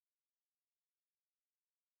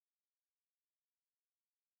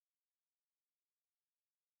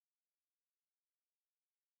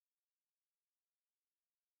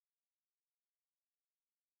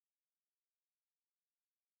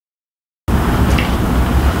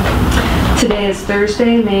Today is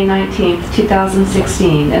Thursday, May 19th,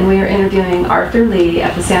 2016, and we are interviewing Arthur Lee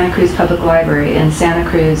at the Santa Cruz Public Library in Santa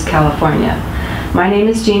Cruz, California. My name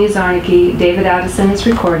is Jeannie Zarnicki, David Addison is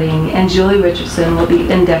recording, and Julie Richardson will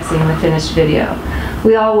be indexing the finished video.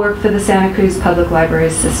 We all work for the Santa Cruz Public Library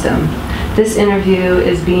system. This interview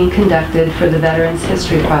is being conducted for the Veterans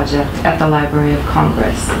History Project at the Library of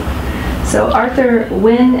Congress. So Arthur,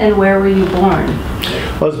 when and where were you born?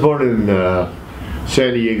 I was born in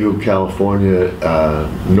San Diego, California,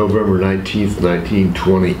 November 19th,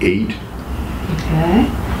 1928. Okay.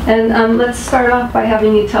 And let's start off by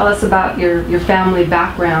having you tell us about your family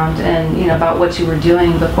background and about what you were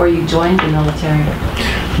doing before you joined the military.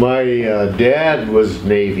 My dad was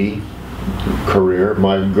Navy career.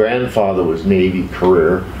 My grandfather was Navy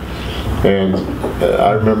career. And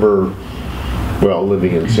I remember, well,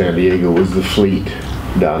 living in San Diego was the fleet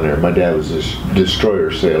down there. My dad was a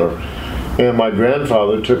destroyer sailor. And my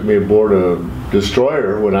grandfather took me aboard a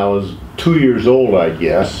destroyer when I was 2 years old, I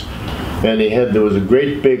guess. And there was a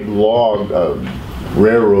great big log,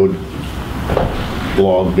 railroad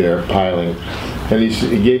log there piling. And he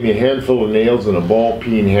gave me a handful of nails and a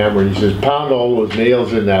ball-peen hammer, and he says, pound all those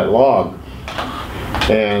nails in that log.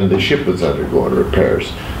 And the ship was undergoing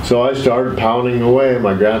repairs. So I started pounding away.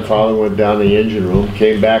 My grandfather went down the engine room,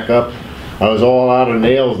 came back up. I was all out of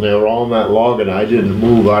nails, and they were all on that log, and I didn't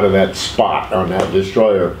move out of that spot on that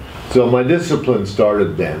destroyer. So my discipline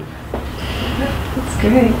started then. That's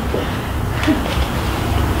great.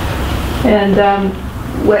 And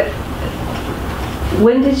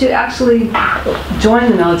when did you actually join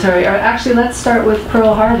the military? Or actually, let's start with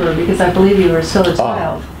Pearl Harbor, because I believe you were still a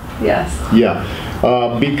child. Yes. Yeah,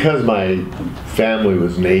 because my family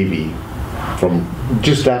was Navy from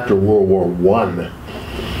just after World War I.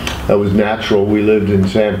 That was natural. We lived in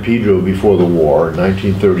San Pedro before the war in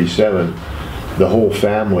 1937. The whole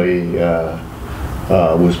family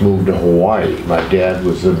was moved to Hawaii. My dad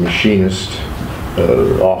was a machinist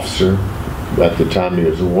officer. At the time he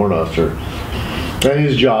was a warrant officer. And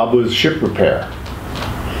his job was ship repair.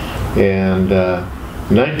 And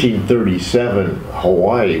 1937,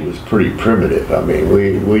 Hawaii was pretty primitive. I mean,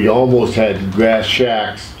 we almost had grass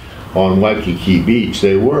shacks on Waikiki Beach.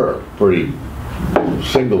 They were pretty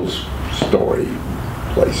single-story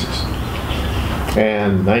places.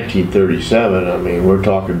 And 1937, I mean, we're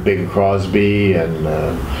talking Bing Crosby and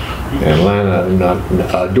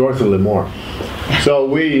Dorothy Lamour. So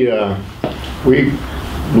we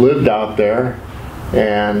lived out there,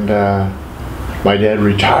 and my dad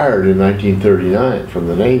retired in 1939 from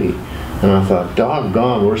the Navy. And I thought,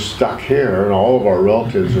 doggone, we're stuck here, and all of our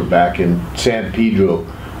relatives are back in San Pedro,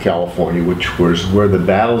 California, which was where the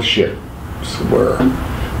battleships were.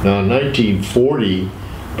 Now, in 1940,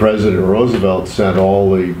 President Roosevelt sent all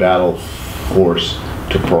the battle force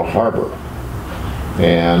to Pearl Harbor.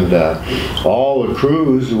 And all the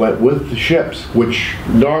crews went with the ships, which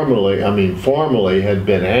formally had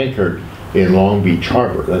been anchored in Long Beach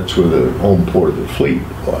Harbor. That's where the home port of the fleet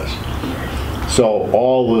was. So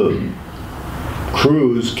all the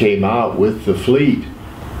crews came out with the fleet,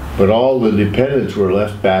 but all the dependents were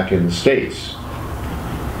left back in the States.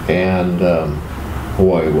 And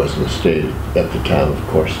Hawaii wasn't a state at the time, of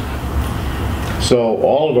course. So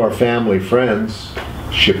all of our family friends,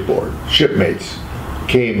 shipmates,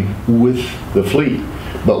 came with the fleet.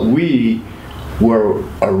 But we were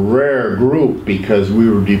a rare group because we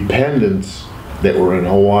were dependents that were in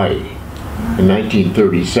Hawaii. In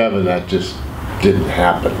 1937, that just didn't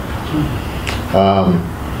happen.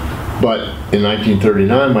 But in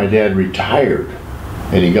 1939, my dad retired,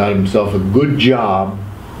 and he got himself a good job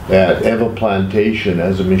at Eva Plantation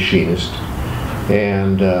as a machinist,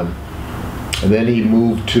 and then he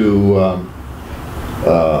moved to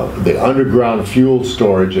the underground fuel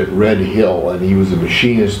storage at Red Hill, and he was a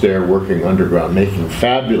machinist there working underground, making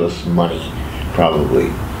fabulous money,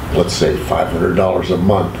 probably, let's say $500 a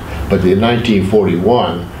month. But in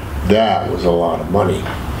 1941, that was a lot of money.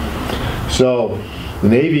 So the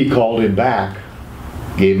Navy called him back,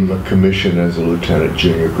 gave him a commission as a lieutenant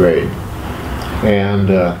junior grade, and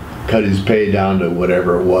cut his pay down to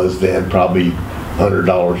whatever it was then, probably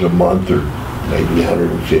 $100 a month or maybe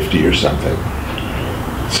 $150 or something.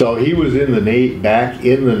 So he was in back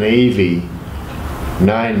in the Navy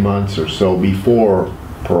 9 months or so before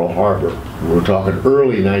Pearl Harbor. We're talking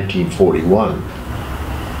early 1941.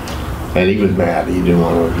 And he was mad. He didn't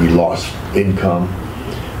want to, he lost income.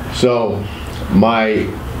 So my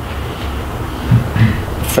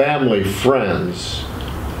family friends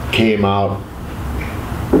came out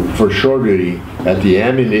for shore duty at the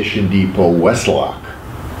ammunition depot Westlock,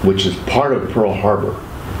 which is part of Pearl Harbor.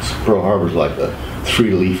 Pearl Harbor's like a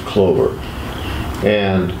three-leaf clover.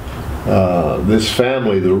 And this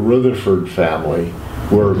family, the Rutherford family,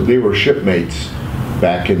 they were shipmates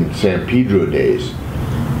back in San Pedro days.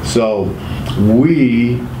 So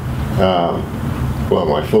we, well,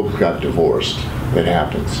 my folks got divorced. It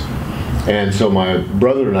happens. And so my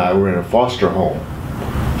brother and I were in a foster home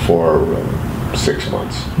for 6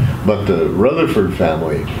 months. But the Rutherford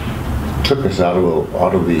family took us out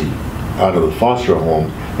of the foster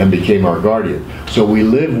home and became our guardian. So we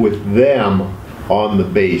lived with them on the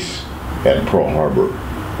base at Pearl Harbor,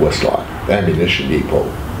 Westlock, Ammunition Depot,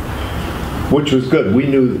 which was good. We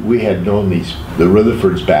knew we had known the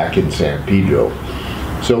Rutherfords back in San Pedro.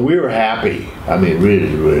 So we were happy. I mean,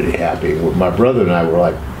 really, really happy. My brother and I were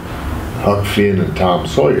like Huck Finn and Tom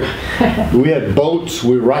Sawyer. We had boats.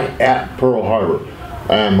 We were right at Pearl Harbor.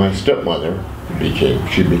 And my stepmother became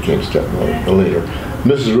stepmother later.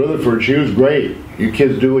 Mrs. Rutherford, she was great. You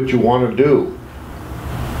kids do what you want to do.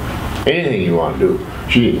 Anything you want to do.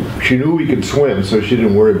 She knew we could swim, so she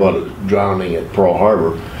didn't worry about drowning at Pearl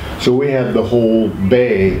Harbor. So we had the whole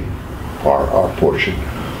bay, our portion,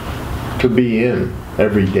 to be in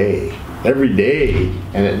every day. Every day,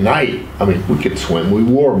 and at night, I mean, we could swim. We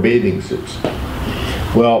wore bathing suits.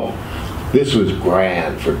 Well, this was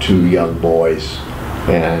grand for two young boys,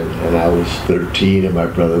 and I was 13 and my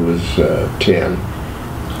brother was 10.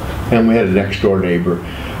 And we had a next door neighbor,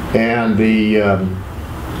 and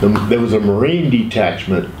there was a Marine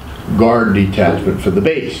detachment, guard detachment for the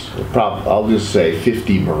base. I'll just say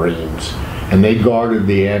 50 Marines, and they guarded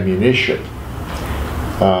the ammunition.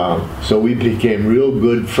 So we became real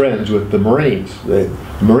good friends with the Marines. The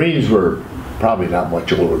Marines were probably not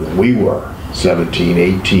much older than we were, 17,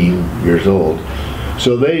 18 years old.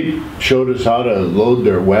 So they showed us how to load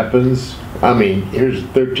their weapons. I mean, here's a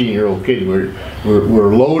 13-year-old kid.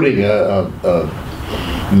 We're loading a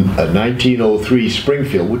 1903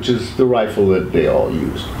 Springfield, which is the rifle that they all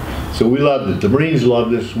used. So we loved it. The Marines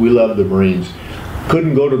loved us. We loved the Marines.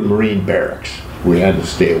 Couldn't go to the Marine barracks. We had to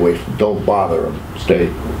stay away from, don't bother them,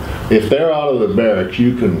 stay. If they're out of the barracks,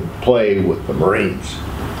 you can play with the Marines.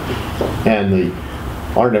 And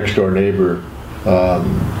our next door neighbor,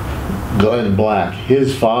 Glenn Black,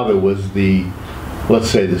 his father was let's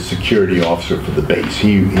say the security officer for the base.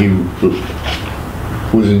 He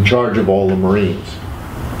was in charge of all the Marines.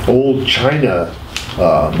 Old China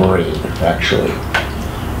Marine, actually.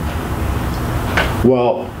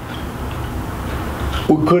 Well,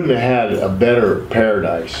 we couldn't have had a better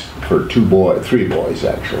paradise for three boys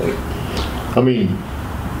actually. I mean,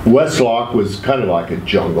 Westlock was kind of like a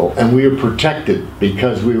jungle, and we were protected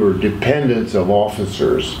because we were dependents of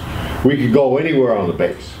officers. We could go anywhere on the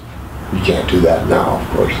base. You can't do that now, of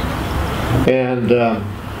course. And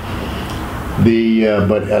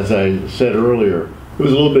but as I said earlier, it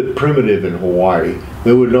was a little bit primitive in Hawaii.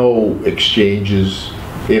 There were no exchanges.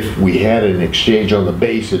 If we had an exchange on the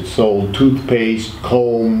base, it sold toothpaste,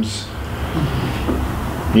 combs,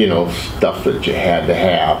 you know, stuff that you had to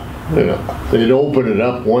have. You know, they'd open it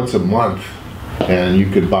up once a month, and you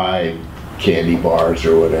could buy candy bars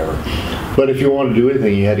or whatever. But if you wanted to do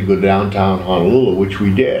anything, you had to go downtown Honolulu, which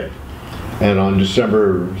we did. And on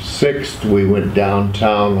December 6th, we went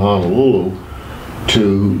downtown Honolulu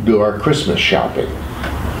to do our Christmas shopping.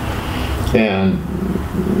 And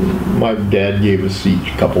my dad gave us each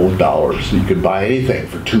a couple of dollars. So you could buy anything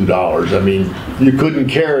for $2. I mean, you couldn't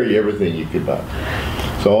carry everything you could buy.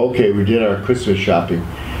 So, okay, we did our Christmas shopping.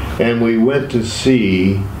 And we went to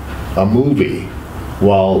see a movie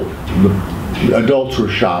while the adults were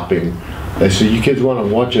shopping. They said, you kids want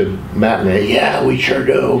to watch a matinee? Yeah, we sure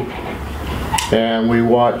do. And we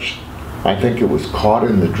watched, I think it was Caught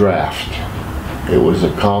in the Draft. It was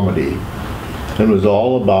a comedy. It was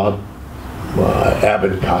all about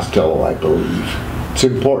Abbott and Costello, I believe. It's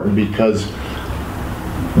important because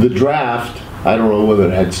the draft, I don't know whether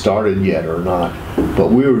it had started yet or not,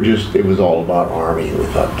 but it was all about Army. We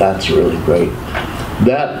thought, that's really great.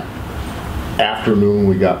 That afternoon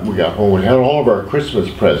we got home and had all of our Christmas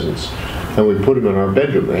presents, and we put them in our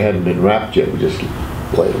bedroom. They hadn't been wrapped yet. We just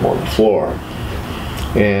laid them on the floor.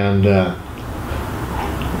 And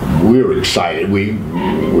we were excited. We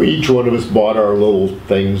each one of us bought our little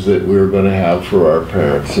things that we were going to have for our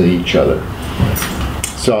parents and each other.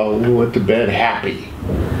 So we went to bed happy.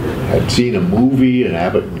 Had seen a movie, an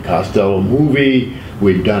Abbott and Costello movie.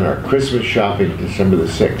 We'd done our Christmas shopping December the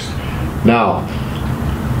 6th. Now,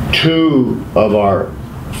 two of our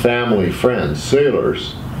family friends,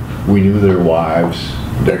 sailors, we knew their wives,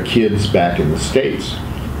 their kids back in the States.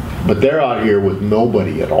 But they're out here with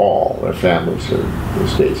nobody at all. Their families are in the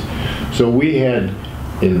States. So we had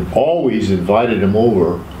always invited them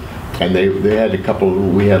over and they had we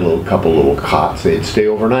had a couple little cots. They'd stay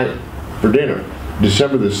overnight for dinner,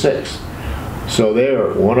 December the 6th. So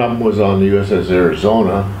one of them was on the USS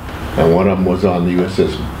Arizona, and one of them was on the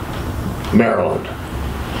USS Maryland.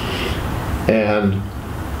 And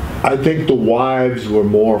I think the wives were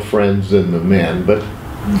more friends than the men, but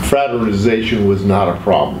fraternization was not a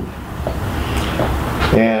problem.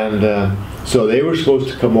 And so they were supposed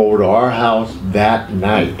to come over to our house that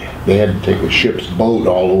night. They had to take a ship's boat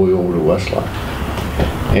all the way over to Westlock.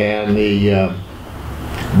 And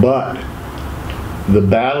but the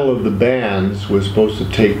Battle of the Bands was supposed to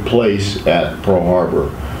take place at Pearl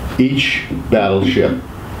Harbor. Each battleship,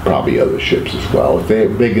 probably other ships as well, if they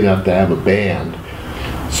were big enough to have a band.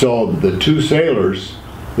 So the two sailors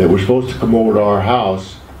that were supposed to come over to our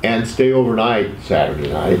house and stay overnight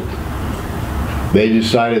Saturday night, they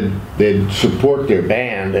decided they'd support their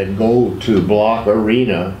band and go to Block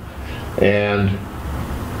Arena and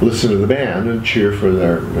listen to the band and cheer for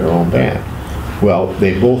their own band. Well,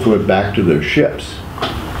 they both went back to their ships,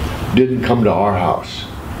 didn't come to our house.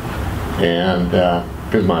 And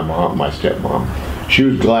because my stepmom, she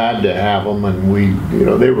was glad to have them, and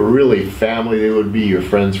they were really family. They would be your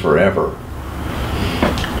friends forever.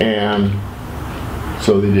 And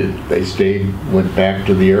so they did. They stayed, went back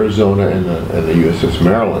to the Arizona and the USS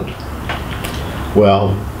Maryland.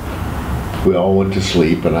 Well, we all went to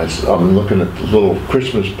sleep, and I'm looking at the little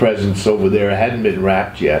Christmas presents over there. It hadn't been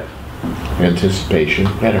wrapped yet. Anticipation.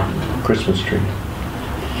 Had a Christmas tree.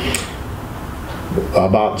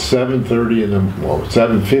 About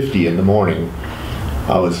 7:50 in the morning,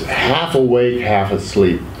 I was half awake, half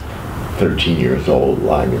asleep, 13 years old,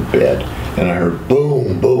 lying in bed, and I heard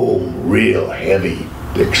boom, boom, real heavy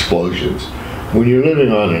explosions. When you're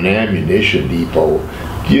living on an ammunition depot,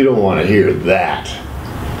 you don't want to hear that.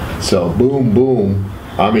 So boom, boom.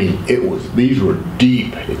 I mean, these were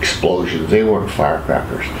deep explosions. They weren't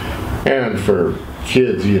firecrackers. And for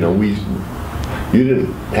kids, you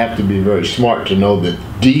didn't have to be very smart to know that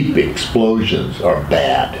deep explosions are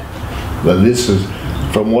bad. But this is,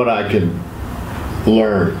 from what I can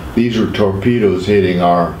learn, these were torpedoes hitting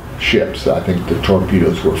our ships. I think the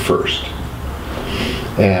torpedoes were first.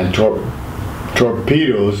 And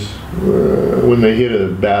torpedoes, when they hit a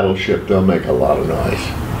battleship, they'll make a lot of noise.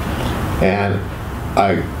 And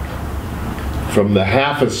from the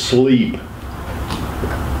half asleep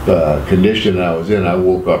condition I was in, I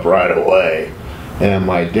woke up right away. And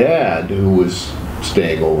my dad, who was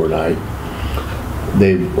staying overnight,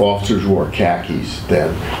 the officers wore khakis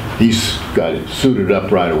then. He's got suited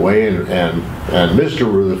up right away, and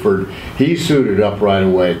Mr. Rutherford, he suited up right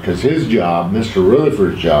away because his job, Mr.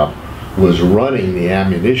 Rutherford's job, was running the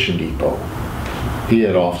ammunition depot. He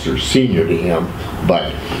had officers senior to him,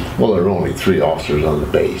 but, well, there were only 3 officers on the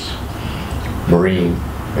base. Marine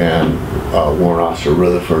and Warrant Officer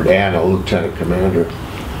Rutherford and a lieutenant commander.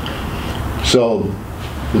 So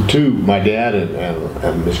the two, my dad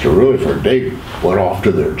and Mr. Rutherford, they went off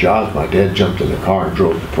to their jobs. My dad jumped in the car and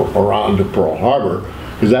drove around to Pearl Harbor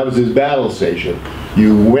because that was his battle station.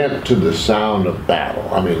 You went to the sound of battle.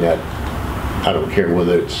 I mean, I don't care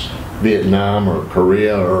whether it's Vietnam or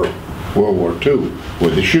Korea or World War II.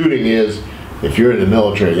 Where the shooting is, if you're in the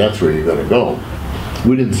military, that's where you're going to go.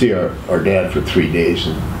 We didn't see our dad for 3 days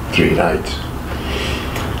and 3 nights.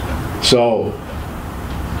 So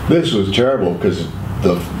this was terrible because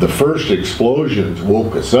the first explosions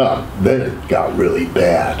woke us up. Then it got really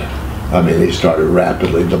bad. I mean, they started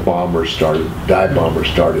rapidly. The dive bombers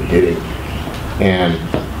started hitting. And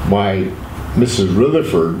my Mrs.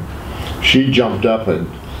 Rutherford, she jumped up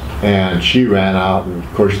and she ran out. And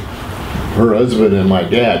of course, her husband and my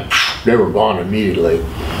dad, they were gone immediately.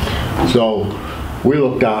 So we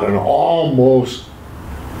looked out and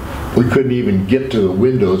we couldn't even get to the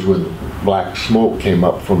windows when black smoke came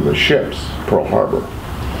up from the ships, Pearl Harbor.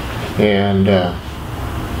 And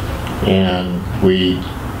we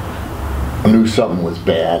knew something was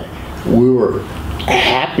bad. We were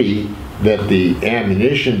happy that the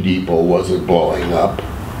ammunition depot wasn't blowing up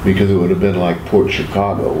because it would have been like Port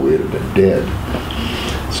Chicago. We'd have been dead.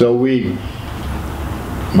 So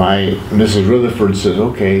my Mrs. Rutherford says,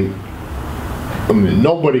 okay, I mean,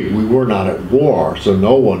 we were not at war, so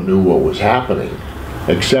no one knew what was happening,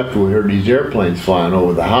 except we heard these airplanes flying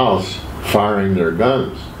over the house, firing their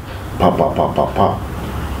guns. Pop, pop, pop, pop, pop.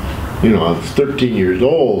 I was 13 years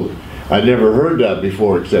old. I'd never heard that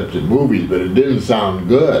before except in movies, but it didn't sound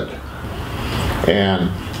good.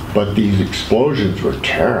 But these explosions were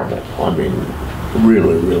terrible. I mean,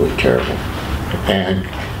 really, really terrible. And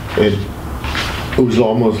it was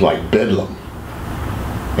almost like bedlam.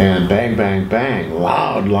 and bang, bang, bang,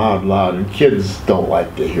 loud, loud, loud, and kids don't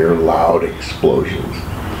like to hear loud explosions.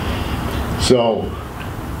 So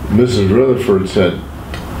Mrs. Rutherford said,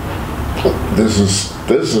 this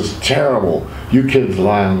is terrible. You kids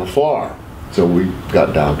lie on the floor. So we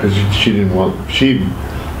got down, because she didn't want,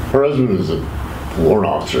 her husband was a warrant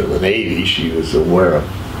officer in the Navy. She was aware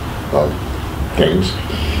of things.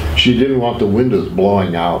 She didn't want the windows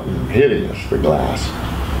blowing out and hitting us, the glass.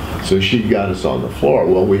 So she got us on the floor.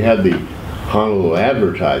 Well, we had the Honolulu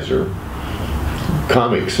Advertiser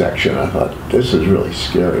comic section. I thought, this is really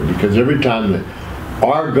scary, because every time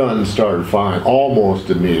our guns started firing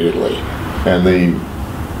almost immediately, and the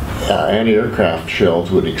anti-aircraft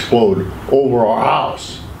shells would explode over our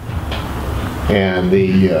house. And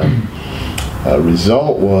the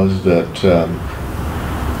result was that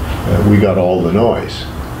we got all the noise.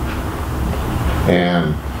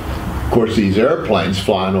 And of course, these airplanes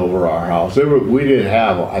flying over our house, we didn't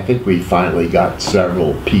have, I think we finally got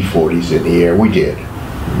several P-40s in the air. We did.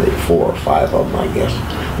 Maybe 4 or 5 of them, I guess.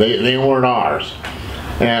 They weren't ours.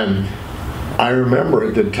 And I remember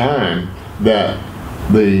at the time that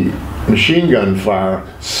the machine gun fire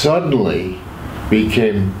suddenly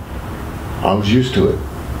became, I was used to it.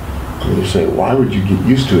 And you say, why would you get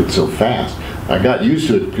used to it so fast? I got used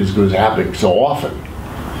to it because it was happening so often.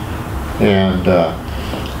 And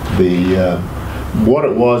what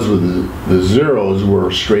it was with the Zeros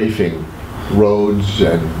were strafing roads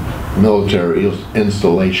and military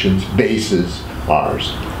installations, bases,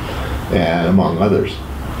 ours, and among others.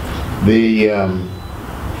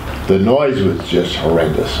 The noise was just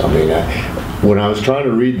horrendous. I mean, when I was trying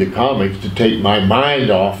to read the comics to take my mind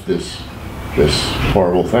off this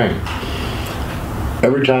horrible thing,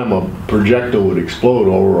 every time a projectile would explode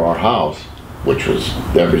over our house, which was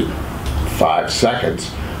every 5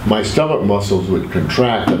 seconds, my stomach muscles would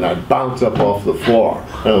contract and I'd bounce up off the floor.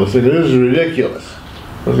 And I was thinking, this is ridiculous.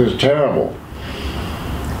 This is terrible.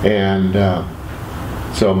 And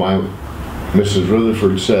so Mrs.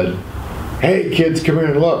 Rutherford said, hey kids, come here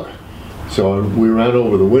and look. So we ran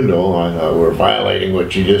over the window. I thought, we're violating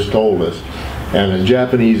what you just told us. And a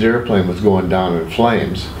Japanese airplane was going down in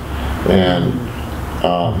flames. And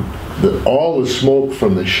all the smoke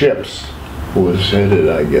from the ships was headed,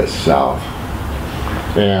 I guess, south.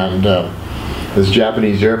 And this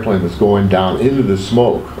Japanese airplane was going down into the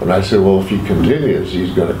smoke. And I said, well, if he continues,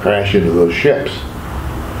 he's going to crash into those ships.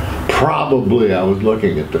 Probably I was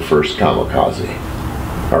looking at the first kamikaze,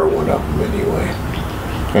 or one of them anyway.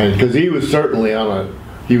 And because he was certainly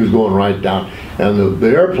he was going right down. And the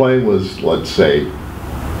airplane was, let's say,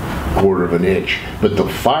 1/4 of an inch. But the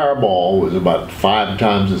fireball was about 5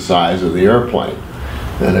 times the size of the airplane.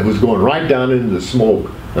 And it was going right down into the smoke.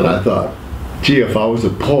 And I thought, gee, if I was a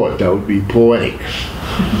poet, that would be poetic.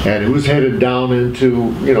 And it was headed down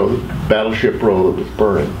into, Battleship Row that was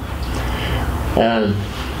burning. And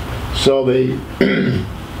so the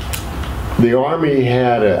Army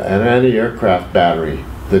had an anti-aircraft battery.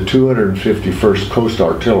 The 251st Coast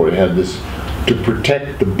Artillery had this to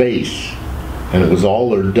protect the base. And it was all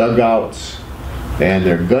their dugouts and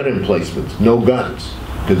their gun emplacements. No guns,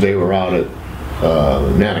 because they were out at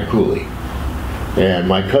Nanakuli. And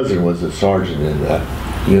my cousin was a sergeant in that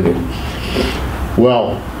unit.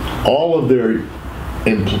 Well, all of their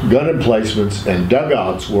gun emplacements and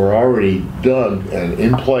dugouts were already dug and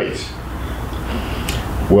in place.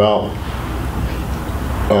 Well,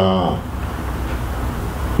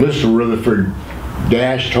 Mr. Rutherford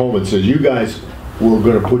dashed home and said, you guys, we're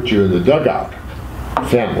going to put you in the dugout.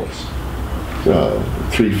 Families.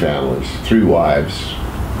 3 families, 3 wives,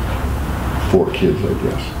 4 kids, I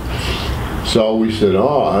guess. So we said,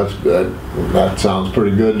 oh, that's good. That sounds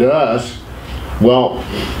pretty good to us. Well,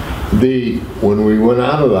 when we went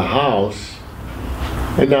out of the house,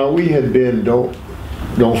 and now we had been, don't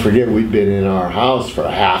forget, we'd been in our house for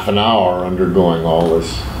half an hour undergoing all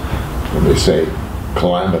this, let me say,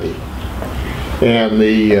 calamity. And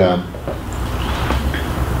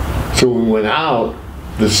so we went out,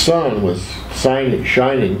 the sun was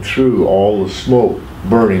shining through all the smoke,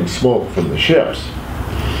 burning smoke from the ships.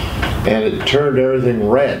 And it turned everything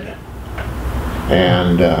red.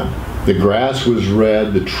 And the grass was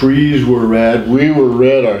red, the trees were red, we were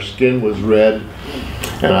red, our skin was red.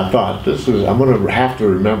 And I thought, I'm going to have to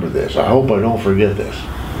remember this. I hope I don't forget this.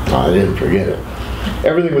 No, I didn't forget it.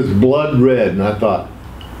 Everything was blood red, and I thought,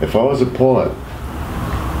 if I was a poet,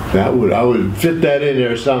 I would fit that in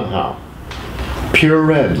there somehow. Pure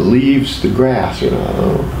red, leaves, the grass,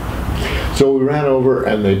 So we ran over,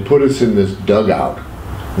 and they put us in this dugout.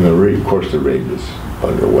 And of course, the raid was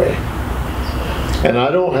underway. And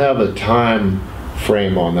I don't have a time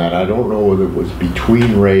frame on that. I don't know whether it was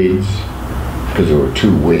between raids, because there were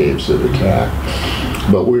 2 waves of attack.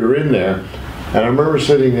 But we were in there, and I remember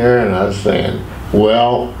sitting there and I was saying,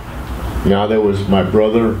 well, now there was my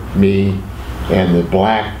brother, me, and the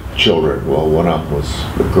black children. Well, one of them was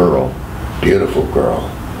the girl, beautiful girl.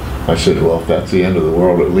 I said, well, if that's the end of the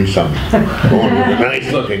world, at least I'm going with a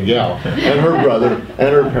nice looking gal. And her brother, and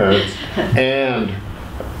her parents, and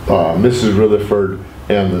Mrs. Rutherford,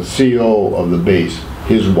 and the CO of the base,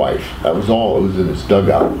 his wife. That was all. It was in his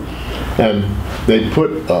dugout. And they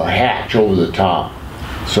put a hatch over the top.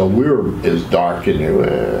 So we were, it was dark, and there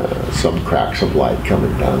were some cracks of light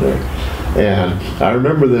coming down there. And I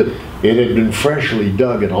remember that it had been freshly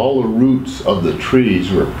dug, and all the roots of the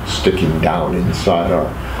trees were sticking down inside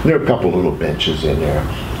our, there were a couple little benches in there.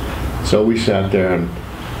 So we sat there,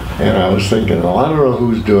 and I was thinking, well, I don't know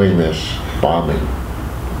who's doing this bombing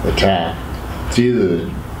attack. It's either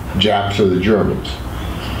the Japs or the Germans.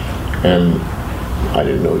 And I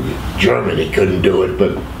didn't know Germany couldn't do it,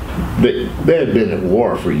 but they had been at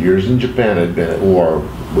war for years, and Japan had been at war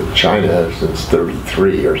with China since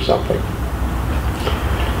 '33 or something.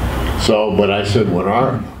 So, but I said, when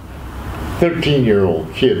our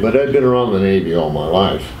 13-year-old kid, but I'd been around the Navy all my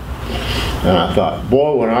life, and I thought,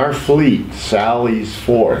 boy, when our fleet sallies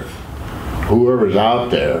forth, whoever's out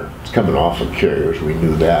there, it's coming off of carriers, we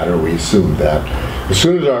knew that, or we assumed that. As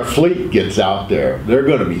soon as our fleet gets out there, they're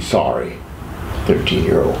going to be sorry.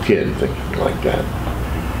 13-year-old kid thinking like that.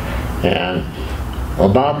 And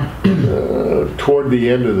about toward the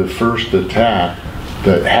end of the first attack,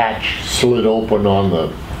 the hatch slid open on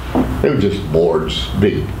the, they were just boards,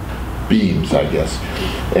 big beams, I guess.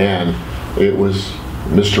 And it was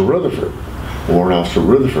Mr. Rutherford, Warrant Officer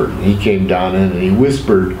Rutherford. And he came down in and he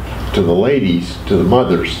whispered to the ladies, to the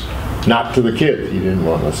mothers, not to the kids. He didn't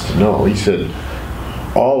want us to know. He said,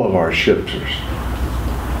 all of our ships are,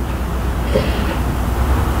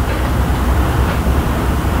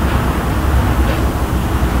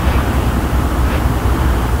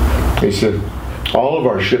 he said, all of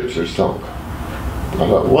our ships are sunk. I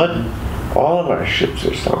thought, what? All of our ships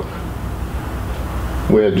are sunk.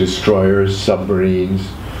 We had destroyers, submarines,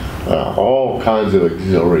 all kinds of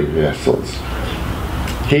auxiliary vessels.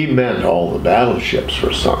 He meant all the battleships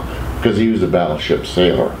were sunk, because he was a battleship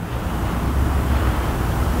sailor.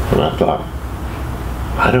 And I thought,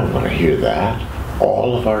 I don't want to hear that.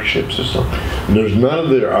 All of our ships are sunk. And there's none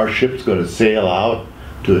of our ships going to sail out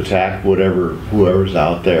to attack whoever's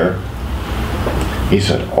out there. He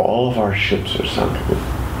said, all of our ships are sunk.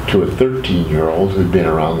 To a 13-year-old who'd been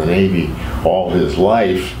around the Navy all his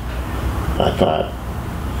life, I thought,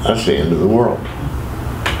 that's the end of the world.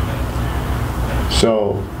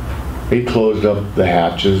 So he closed up the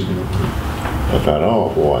hatches, and I thought,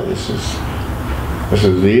 oh boy, this is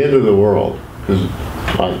the end of the world, because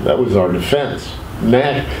that was our defense.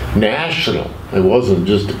 National. It wasn't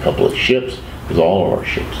just a couple of ships, it was all of our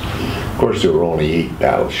ships. Of course, there were only 8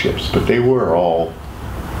 battleships, but they were all,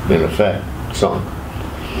 in effect, sunk.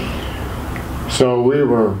 So we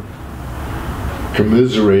were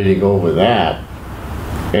commiserating over that,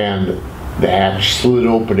 and the hatch slid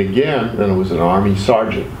open again, and it was an Army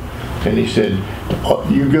sergeant. And he said, oh,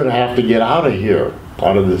 you're going to have to get out of here,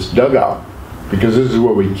 out of this dugout, because this is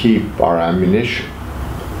where we keep our ammunition.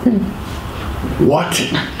 What?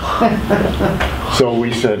 So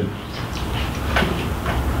we said,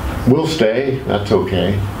 we'll stay, that's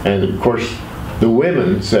okay. And of course, the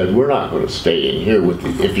women said, we're not going to stay in here with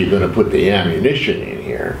if you're going to put the ammunition in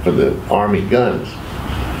here for the Army guns.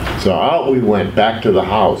 So out we went back to the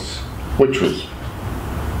house, which was,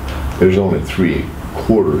 there's only 3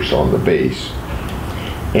 quarters on the base.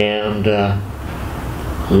 And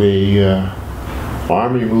the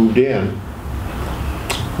Army moved in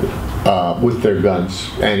with their guns,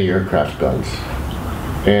 anti-aircraft guns.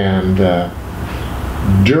 And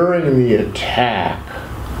during the attack,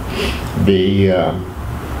 the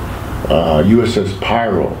USS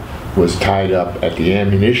Pyro was tied up at the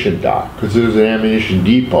ammunition dock, because there was an ammunition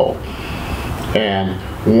depot. And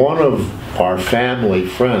one of our family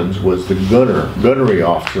friends was the gunnery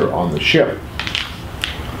officer on the ship.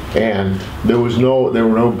 And there were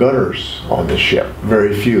no gunners on the ship,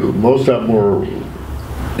 very few. Most of them were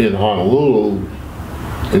in Honolulu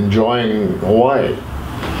enjoying Hawaii.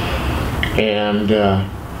 And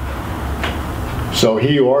so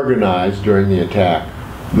he organized during the attack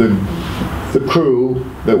the crew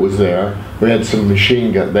that was there. We had some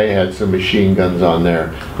machine gun. They had some machine guns on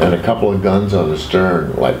there, and a couple of guns on the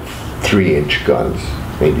stern, like 3-inch guns,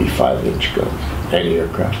 maybe 5-inch guns,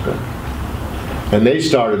 anti-aircraft guns. And they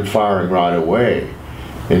started firing right away.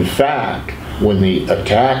 In fact, when the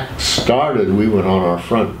attack started, we went on our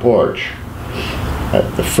front porch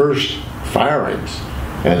at the first firings,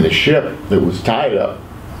 and the ship that was tied up,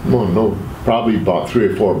 probably about 3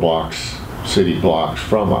 or 4 blocks, city blocks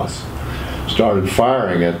from us, started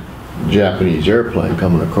firing at a Japanese airplane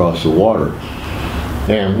coming across the water.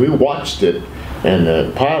 And we watched it, and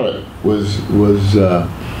the pilot was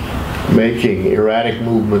making erratic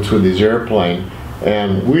movements with his airplane,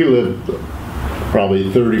 and we lived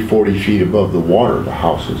probably 30, 40 feet above the water. The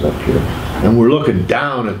house was up here. And we're looking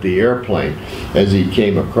down at the airplane as he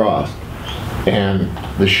came across. And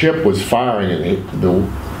the ship was firing, and the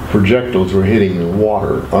projectiles were hitting the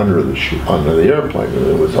water under the airplane, and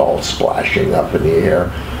it was all splashing up in the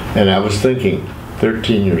air. And I was thinking,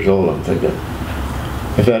 13 years old, I'm thinking,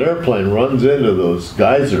 if that airplane runs into those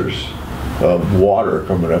geysers of water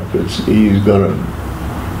coming up, it's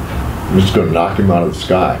gonna knock him out of the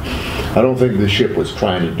sky. I don't think the ship was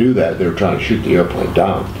trying to do that. They were trying to shoot the airplane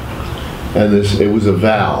down. And it was a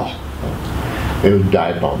Val. It was a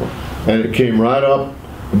dive bomber. And it came right up,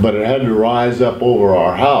 but it had to rise up over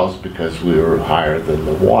our house because we were higher than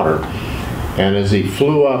the water. And as he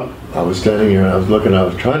flew up, I was standing here and I was looking, I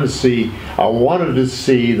was trying to see, I wanted to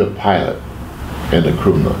see the pilot and the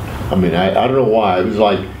crewman. I mean, I don't know why. It was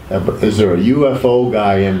like, is there a UFO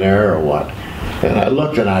guy in there or what? And I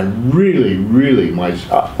looked, and I really, my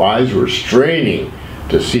eyes were straining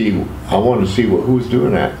to see, I wanted to see who was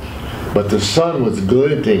doing that. But the sun was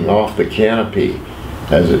glinting off the canopy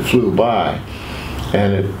as it flew by,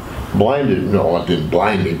 and it blinded, no, it didn't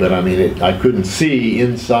blind me, but I mean, I couldn't see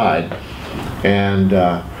inside. And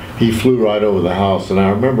he flew right over the house, and I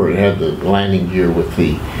remember it had the landing gear with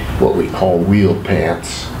the, what we call wheel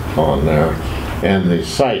pants on there. And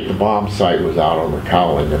the bomb sight was out on the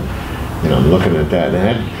cowling, and I'm looking at that, and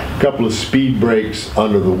it had a couple of speed brakes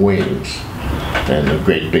under the wings, and a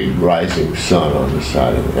great big rising sun on the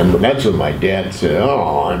side of it. And that's when my dad said,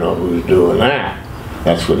 "Oh, I know who's doing that."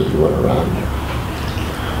 That's what he went around there.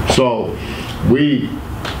 So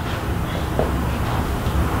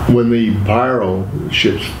when the pyro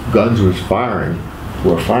ship's guns were firing,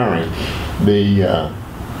 the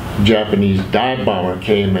Japanese dive bomber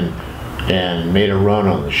came and made a run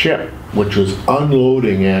on the ship, which was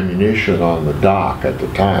unloading ammunition on the dock at the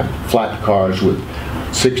time. Flat cars with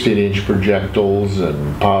 16-inch projectiles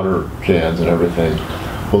and powder cans and everything.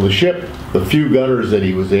 Well, the ship, the few gunners that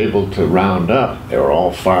he was able to round up, they were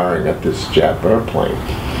all firing at this Jap airplane.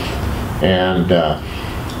 And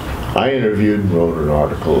I interviewed and wrote an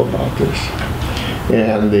article about this.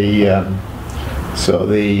 And the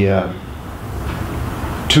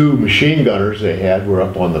 2 machine gunners they had were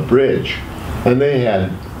up on the bridge, and they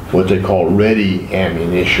had what they call ready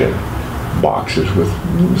ammunition boxes with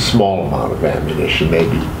a small amount of ammunition,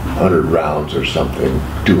 maybe 100 rounds or something,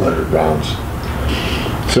 200 rounds.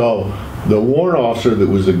 So the warrant officer that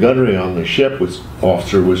was the gunnery on the ship was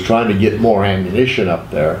trying to get more ammunition up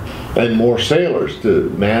there and more sailors to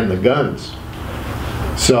man the guns.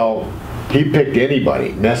 So he picked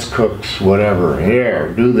anybody, mess cooks, whatever,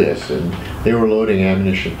 here, do this, and they were loading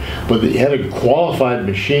ammunition. But he had a qualified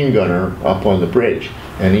machine gunner up on the bridge,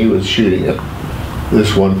 and he was shooting at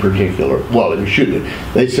this one particular, well, he was shooting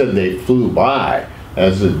it. They said they flew by,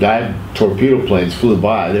 as the dive torpedo planes flew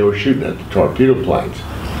by, they were shooting at the torpedo planes.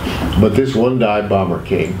 But this one dive bomber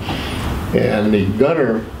came, and the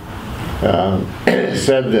gunner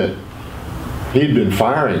said that he'd been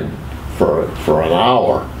firing for an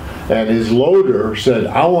hour, and his loader said,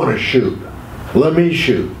 "I want to shoot, let me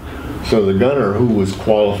shoot." So the gunner, who was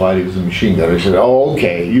qualified, he was a machine gunner, said, "Oh,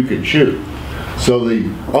 okay, you can shoot." So the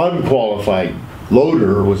unqualified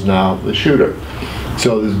loader was now the shooter.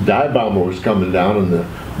 So this dive bomber was coming down, and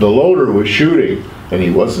the loader was shooting, and he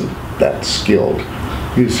wasn't that skilled.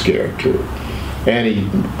 He was scared too. And he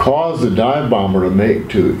caused the dive bomber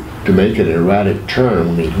to make an erratic turn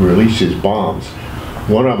when he released his bombs.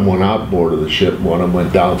 One of them went outboard of the ship, one of them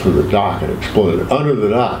went down through the dock and exploded under the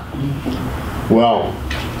dock. Well,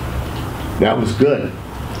 that was good.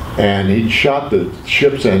 And he'd shot the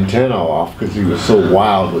ship's antenna off because he was so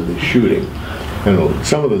wild with his shooting. And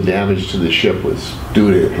some of the damage to the ship was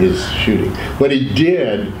due to his shooting. But he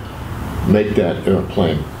did make that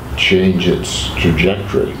airplane change its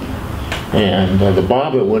trajectory. And the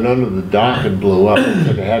bomb that went under the dock and blew up, if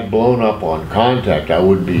it had blown up on contact, I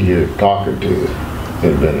wouldn't be here talking to you.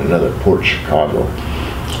 It had been another Port Chicago.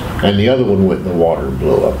 And the other one went in the water and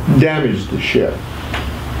blew up. Damaged the ship.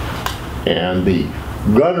 And the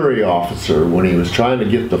gunnery officer, when he was trying to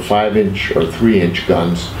get the 5-inch or 3-inch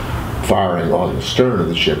guns firing on the stern of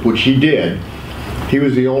the ship, which he did, he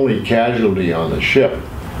was the only casualty on the ship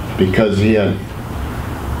because he had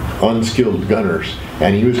unskilled gunners,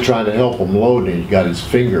 and he was trying to help him load, and he got his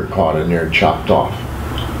finger caught in there and chopped off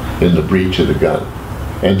in the breech of the gun.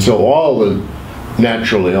 And so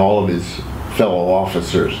naturally all of his fellow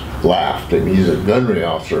officers laughed, and he's a gunnery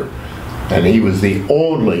officer, and he was the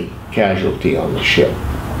only casualty on the ship.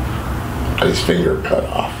 His finger cut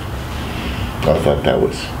off. I thought that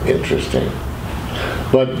was interesting.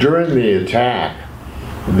 But during the attack,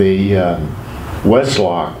 the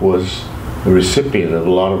Westlock was the recipient of a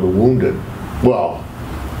lot of the wounded. Well,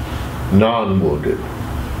 non-wounded.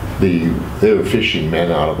 They were fishing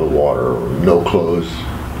men out of the water, no clothes,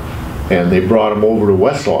 and they brought them over to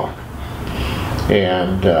Westlock.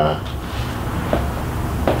 And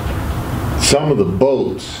some of the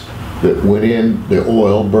boats that went in, the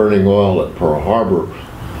oil, burning oil at Pearl Harbor,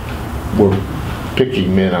 were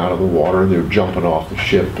picking men out of the water. They were jumping off the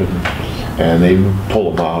ship, and they would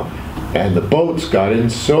pull them out. And the boats got in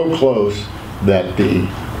so close that they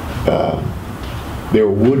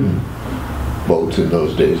were wooden boats in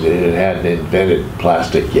those days. They hadn't invented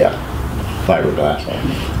plastic yet, fiberglass.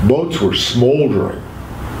 Boats were smoldering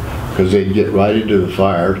because they'd get right into the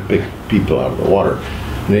fire to pick people out of the water.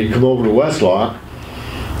 And they'd come over to Westlock,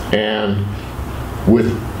 and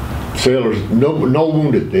with sailors, no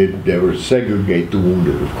wounded. They would segregate the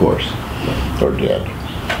wounded, of course, or dead.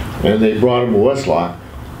 And they brought them to Westlock,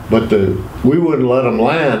 but we wouldn't let them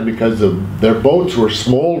land because their boats were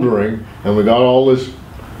smoldering, and we got all this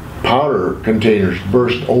powder containers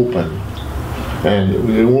burst open. And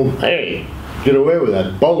we won't, hey, get away with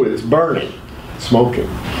that boat, it's burning, smoking.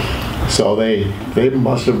 So they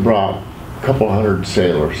must have brought a couple hundred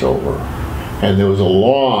sailors over. And there was a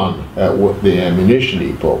lawn at the ammunition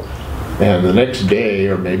depot. And the next day,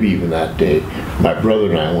 or maybe even that day, my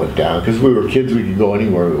brother and I went down, because we were kids, we could go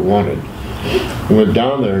anywhere we wanted. We went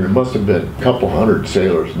down there, and there must have been a couple hundred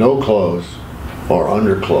sailors, no clothes or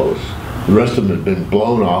underclothes. The rest of them had been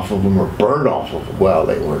blown off of them or burned off of them. Well,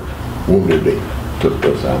 they weren't wounded, they took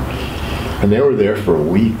those out. And they were there for a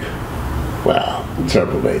week. Well,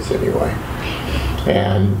 several days anyway.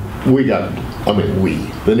 And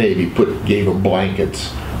the Navy gave them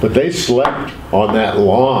blankets, but they slept on that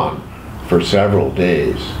lawn for several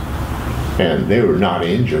days, and they were not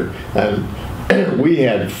injured. And we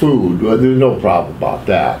had food. Well, there's no problem about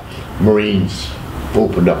that. Marines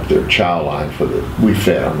opened up their chow line we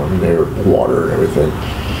fed them. I mean, they were water and everything.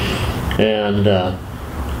 And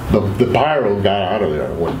the pyro got out of there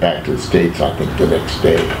and went back to the States, I think, the next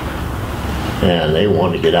day. And they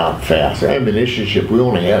wanted to get out fast. Ammunition ship, we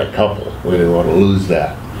only had a couple. We didn't want to lose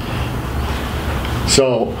that.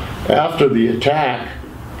 So after the attack,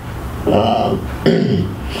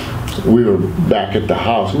 we were back at the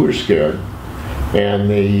house. We were scared. And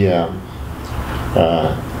the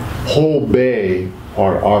whole bay,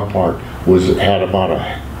 our part, had about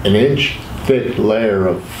an inch thick layer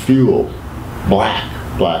of fuel, black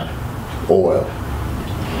oil.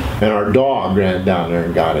 And our dog ran down there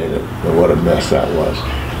and got in it. And what a mess that was.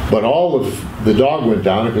 But the dog went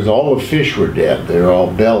down because all the fish were dead. They were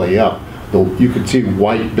all belly up. You could see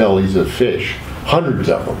white bellies of fish, hundreds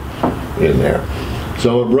of them in there.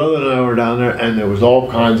 So my brother and I were down there, and there was all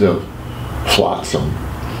kinds of flotsam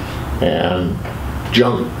and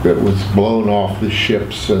junk that was blown off the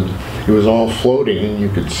ships, and it was all floating, and you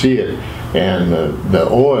could see it. And the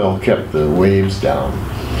oil kept the waves down.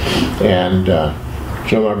 And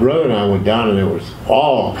so my brother and I went down, and there was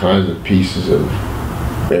all kinds of pieces of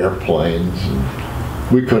airplanes, and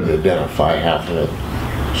we couldn't identify half of it.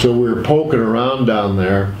 So we were poking around down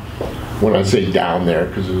there. When I say down there,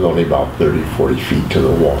 because it was only about 30, 40 feet to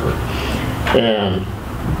the water. And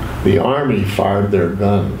the Army fired their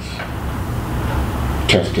guns,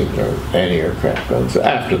 testing their anti-aircraft guns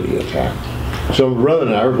after the attack. So my brother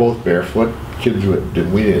and I were both barefoot. Kids,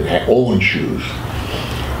 we didn't own shoes.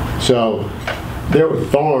 So there were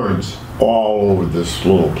thorns all over this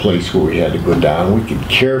little place where we had to go down. We could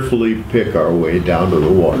carefully pick our way down to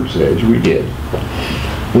the water's edge. We did.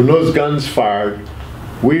 When those guns fired,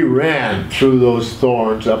 we ran through those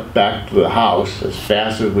thorns up back to the house as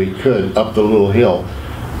fast as we could up the little hill.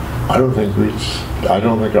 I don't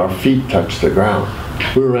think our feet touched the ground.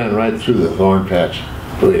 We ran right through the thorn patch.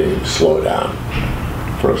 We didn't even slow down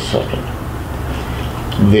for a second.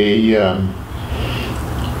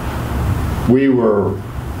 We were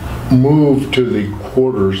moved to the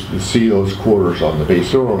quarters, the CO's quarters on the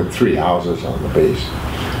base. There were only 3 houses on the base.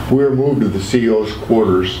 We were moved to the CO's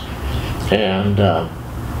quarters, and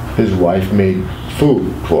his wife made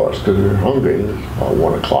food for us because we were hungry. It was about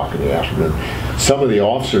 1 o'clock in the afternoon. Some of the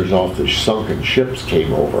officers off the sunken ships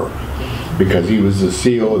came over because he was the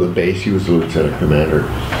CO of the base. He was the lieutenant commander.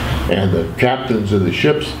 And the captains of the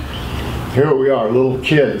ships here we are, little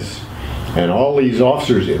kids, and all these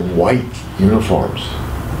officers in white uniforms.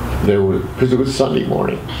 They were, because it was Sunday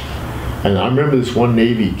morning. And I remember this one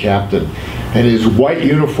Navy captain, and his white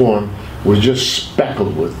uniform was just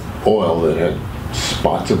speckled with oil that had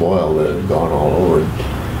spots of oil that had gone all over him.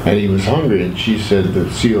 And he was hungry, and she said, the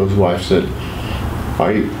CO's wife said,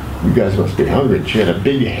 you guys must be hungry. And she had a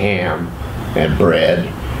big ham and bread,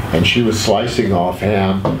 and she was slicing off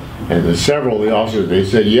ham. And several of the officers, they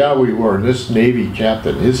said, yeah, we were. And this Navy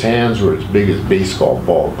captain, his hands were as big as baseball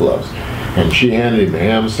ball gloves. And she handed him a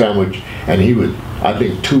ham sandwich, and he would, I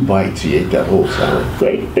think 2 bites, he ate that whole sandwich.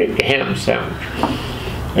 Great big ham sandwich.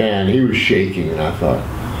 And he was shaking, and I thought,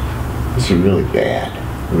 this is really bad.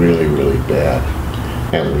 Really, really bad.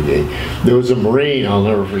 And we ate. There was a Marine, I'll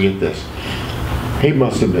never forget this. He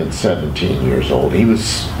must have been 17 years old. He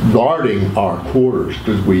was guarding our quarters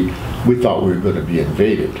because we thought we were going to be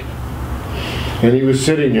invaded. And he was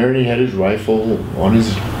sitting there, and he had his rifle on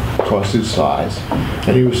across his thighs,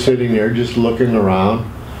 and he was sitting there just looking around.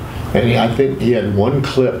 And I think he had 1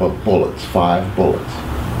 clip of bullets, 5 bullets.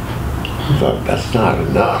 I thought, that's not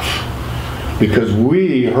enough. Because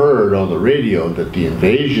we heard on the radio that the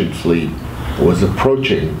invasion fleet was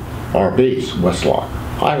approaching our base, Westlock.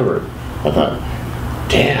 I heard. I thought,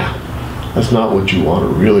 damn, that's not what you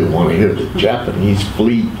really want to hear. The Japanese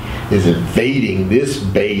fleet is invading this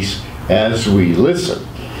base as we listen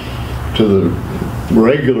to the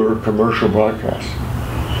regular commercial broadcast.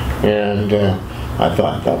 And I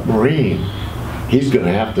thought, that Marine, he's going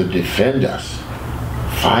to have to defend us.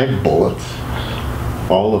 5 bullets,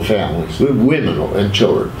 all the families, the women and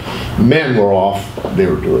children. Men were off, they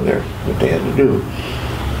were doing what they had to do.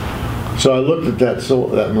 So I looked at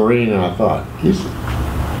that Marine, and I thought,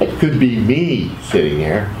 it could be me sitting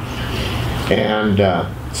there. And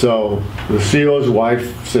so the CO's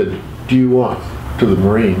wife said, to the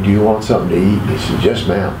Marine, do you want something to eat? And he said, yes,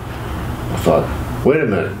 ma'am. I thought, wait a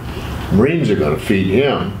minute, Marines are going to feed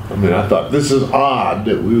him. I mean, I thought, this is odd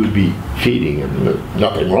that we would be feeding him.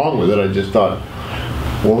 Nothing wrong with it. I just thought,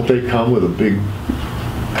 won't they come with a big,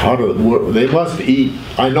 they must eat,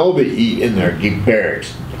 I know they eat in their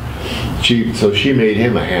barracks. So she made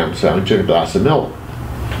him a ham sandwich and a glass of milk.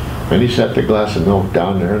 And he set the glass of milk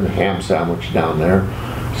down there and the ham sandwich down there,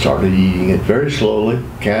 started eating it very slowly,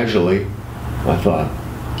 casually. I thought,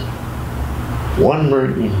 one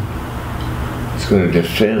Marine is going to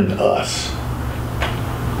defend us.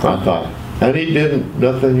 I thought, and he didn't,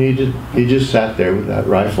 nothing he did. He just sat there with that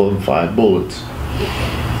rifle and 5 bullets.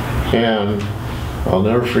 And I'll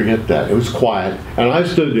never forget that. It was quiet. And I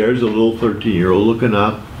stood there as a little 13-year-old looking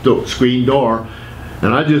out the screen door,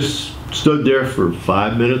 and I just stood there for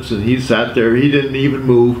 5 minutes, and he sat there. He didn't even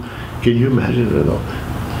move. Can you imagine it though?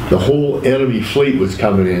 The whole enemy fleet was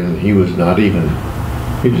coming in, and he was not even,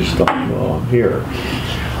 he just thought, well, I'm here.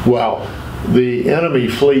 Well, the enemy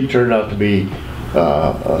fleet turned out to be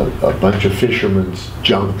a bunch of fishermen's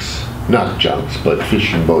junks, not junks, but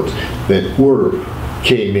fishing boats that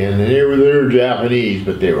came in, and they were Japanese,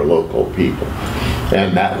 but they were local people.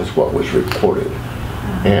 And that was what was reported.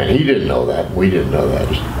 And he didn't know that. We didn't know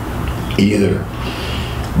that either.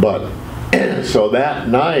 But so that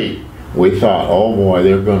night, we thought, oh boy,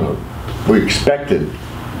 we expected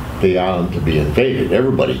the island to be invaded.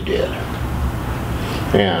 Everybody did.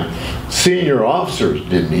 And senior officers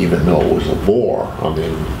didn't even know it was a war. I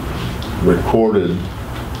mean, recorded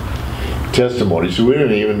testimony, so we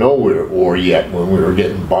didn't even know we were at war yet when we were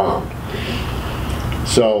getting bombed.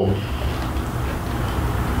 So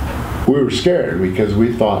we were scared because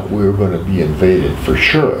we thought we were going to be invaded for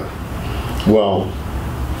sure. Well,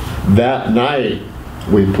 that night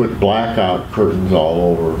we put blackout curtains all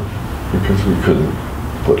over because we couldn't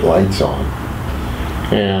put lights on.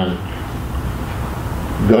 And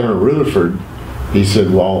Gunner Rutherford, he said,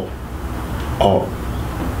 well,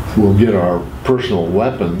 we'll get our personal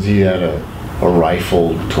weapons. He had a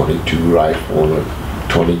rifle, 22 rifle, and a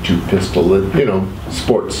 22 pistol,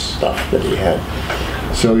 sports stuff that he had.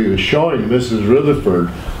 So he was showing Mrs. Rutherford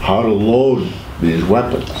how to load these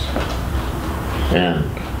weapons. And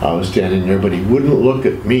I was standing there, but he wouldn't look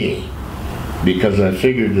at me because I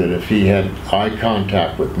figured that if he had eye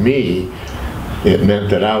contact with me, it meant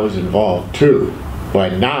that I was involved too. By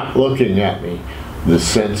not looking at me, the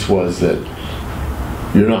sense was that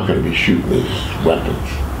you're not going to be shooting these weapons.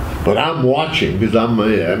 But I'm watching because I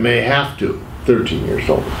may have to, 13 years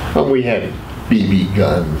old. And we had BB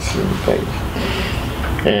guns and things.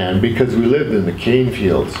 And because we lived in the cane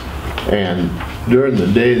fields, and during the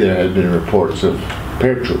day there had been reports of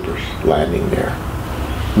paratroopers landing there,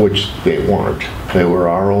 which they weren't. They were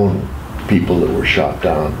our own people that were shot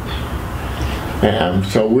down. And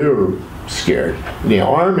so we were scared. The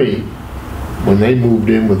Army, when they moved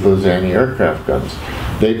in with those anti-aircraft guns,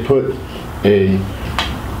 they put it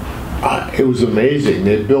was amazing.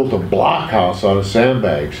 They built a blockhouse out of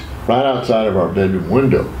sandbags right outside of our bedroom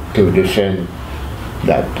window to defend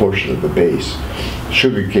that portion of the base.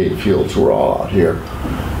 Sugarcane fields were all out here.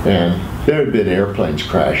 And there had been airplanes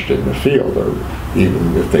crashed in the field, or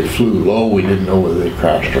even if they flew low, we didn't know whether they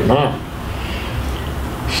crashed or not.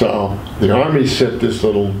 So the Army set this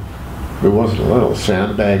little, it wasn't a little,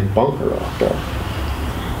 sandbag bunker out there.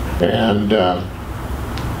 And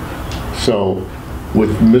so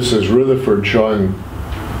with Mrs. Rutherford showing,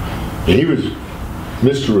 he was,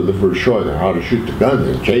 Mr. Rutherford showing her how to shoot the gun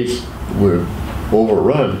in case we're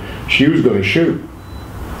overrun. She was going to shoot.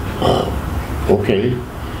 Okay,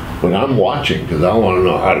 but I'm watching because I want to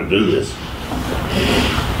know how to do this.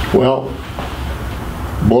 Well,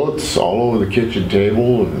 bullets all over the kitchen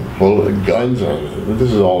table and bullet guns.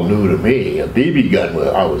 This is all new to me. A BB gun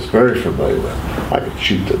I was very familiar with. I could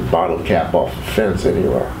shoot the bottle cap off the fence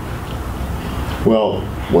anywhere. Well,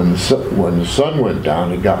 when the sun went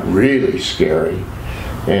down, it got really scary,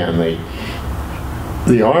 and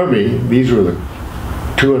the Army, these were the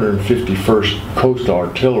 251st Coast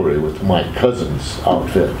Artillery with my cousin's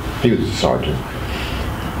outfit. He was a sergeant.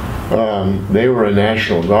 They were a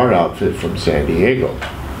National Guard outfit from San Diego.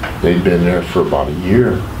 They'd been there for about a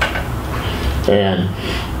year. And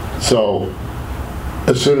so,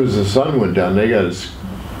 as soon as the sun went down, they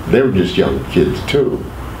were just young kids too.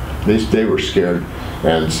 They were scared.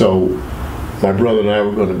 And so, my brother and I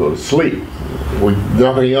were going to go to sleep. With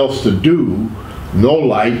nothing else to do, no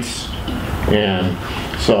lights, and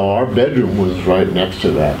so our bedroom was right next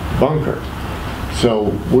to that bunker.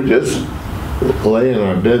 So we just lay in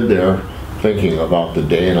our bed there thinking about the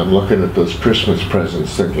day, and I'm looking at those Christmas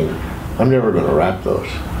presents thinking, I'm never going to wrap those.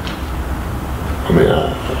 I mean,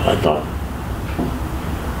 I thought,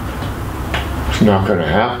 it's not going to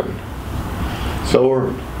happen. So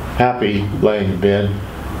we're happy laying in bed,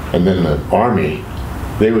 and then the Army,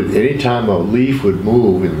 they would, anytime a leaf would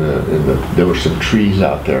move there were some trees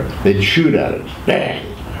out there, they'd shoot at it. Bang!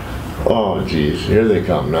 Oh geez, here they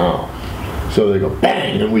come now. So they go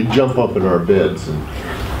bang, and we jump up in our beds,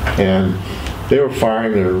 and they were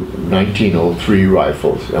firing their 1903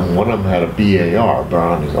 rifles, and one of them had a BAR,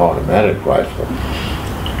 Browning automatic rifle.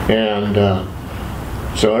 And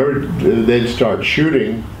so they'd start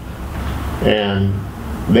shooting, and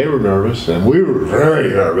they were nervous, and we were very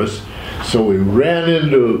nervous. So we ran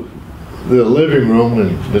into the living room,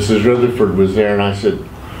 and Mrs. Rutherford was there, and I said,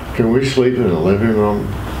 can we sleep in the living room?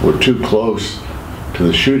 We're too close to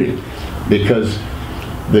the shooting. Because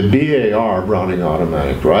the BAR, Browning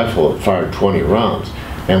automatic rifle, fired 20 rounds,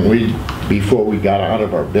 and before we got out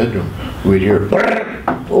of our bedroom, we'd hear,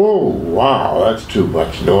 oh wow, that's too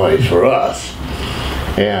much noise for us.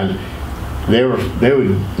 And they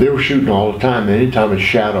were shooting all the time. Anytime a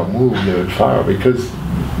shadow moved, they would fire, because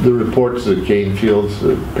the reports at Cane Fields,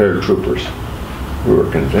 the paratroopers, we were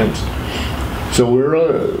convinced. So we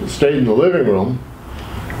stayed in the living room,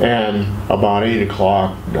 and about 8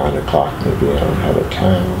 o'clock, 9 o'clock maybe, I don't have a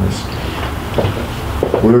time on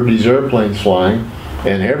this, we heard these airplanes flying,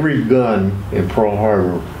 and every gun in Pearl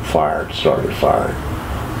Harbor started firing.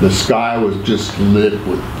 The sky was just lit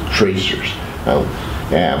with tracers,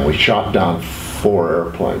 and we shot down 4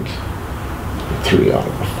 airplanes, 3 out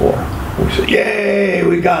of the 4. We said, yay,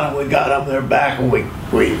 we got them, they're back, and we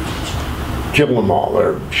killed them all.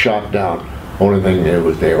 They're shot down. Only thing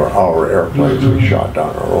they were our airplanes. We shot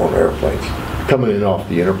down our own airplanes coming in off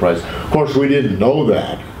the Enterprise. Of course, we didn't know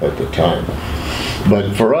that at the time.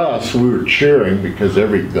 But for us, we were cheering because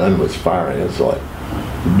every gun was firing. It's like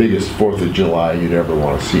the biggest 4th of July you'd ever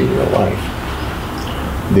want to see in your life.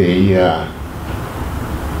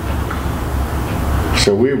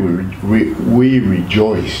 So we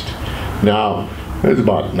rejoiced. Now, it was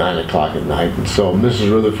about 9 o'clock at night, and so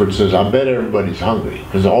Mrs. Rutherford says, I bet everybody's hungry,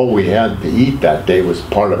 because all we had to eat that day was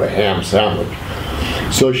part of a ham sandwich.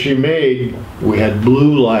 So we had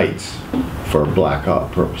blue lights for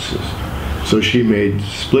blackout purposes. So she made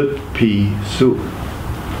split pea soup.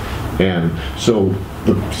 And so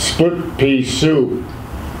the split pea soup,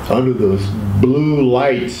 under those blue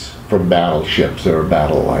lights from battleships, there were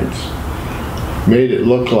battle lights, made it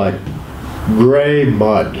look like gray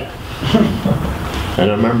mud. And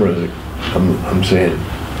I remember I'm saying,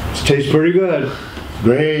 this tastes pretty good.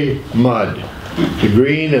 Gray mud. The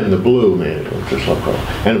green and the blue made it look just like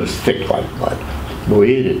that. And it was thick like mud.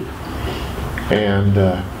 We ate it. And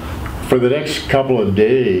for the next couple of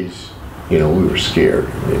days, we were scared.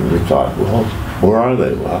 I mean, we thought, well, where are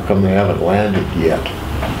they? Well, how come they haven't landed yet?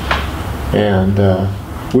 And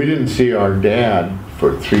we didn't see our dad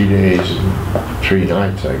for 3 days and 3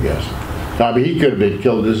 nights, I guess. I mean, he could have been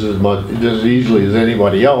killed just as easily as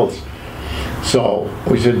anybody else. So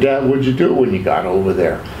we said, Dad, what'd you do when you got over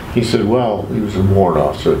there? He said, well, he was a warrant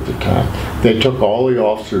officer at the time. They took all the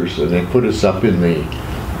officers and they put us up in the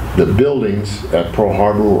buildings at Pearl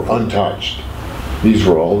Harbor were untouched. These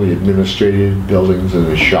were all the administrative buildings and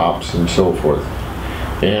the shops and so forth.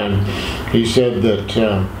 And he said that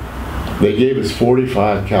they gave us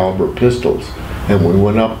 45 caliber pistols, and we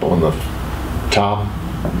went up on the top,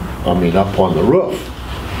 up on the roof.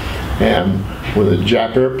 And when the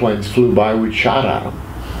Jap airplanes flew by, we shot at them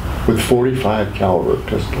with 45 caliber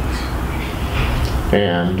pistols.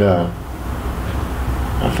 And I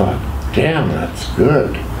thought, damn, that's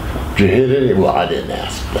good. Did you hit any? Well, I didn't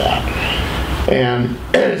ask that. And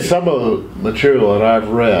some of the material that I've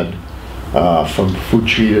read from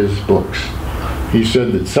Fuchita's books, he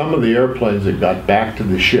said that some of the airplanes that got back to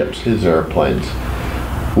the ships, his airplanes,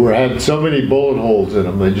 had so many bullet holes in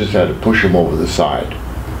them, they just had to push them over the side.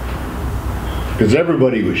 Because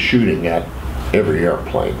everybody was shooting at every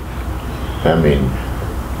airplane. I mean,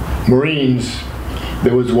 Marines,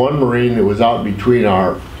 there was one Marine that was out between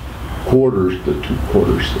our quarters, the 2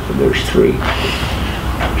 quarters, there's 3.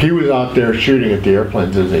 He was out there shooting at the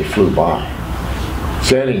airplanes as they flew by.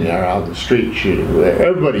 Standing there out in the street shooting.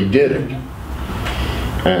 Everybody did it.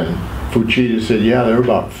 And Fuchita said, yeah, there were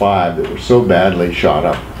about 5 that were so badly shot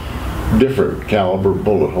up, different caliber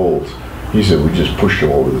bullet holes. He said, we just pushed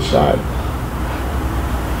them over the side.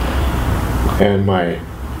 And my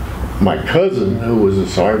cousin, who was a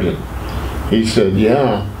sergeant, he said,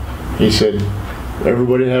 yeah, he said,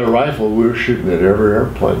 everybody had a rifle, we were shooting at every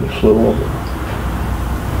airplane that flew over.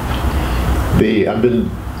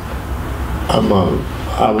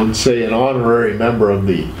 I would say an honorary member of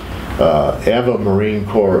the Eva Marine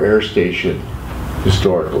Corps Air Station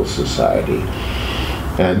Historical Society,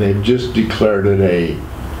 and they've just declared it a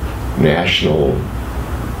National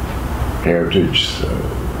Heritage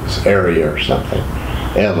area or something,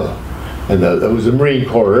 Eva. And it was a Marine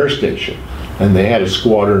Corps Air Station, and they had a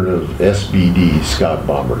squadron of SBD, Scout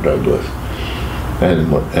Bomber Douglas.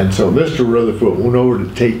 And so Mr. Rutherford went over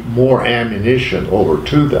to take more ammunition over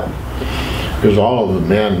to them, because all of the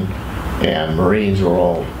men and Marines were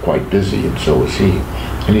all quite busy, and so was he.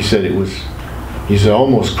 And he said I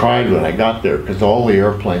almost cried when I got there, because all the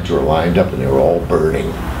airplanes were lined up and they were all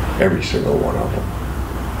burning, every single one of them.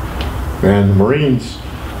 And the Marines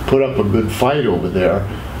put up a good fight over there,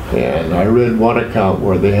 and I read one account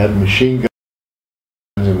where they had machine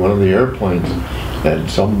guns in one of the airplanes, and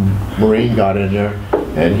some Marine got in there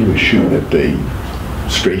and he was shooting at the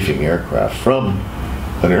strafing aircraft from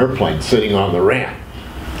an airplane sitting on the ramp.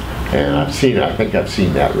 And I think I've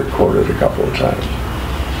seen that recorded a couple of times.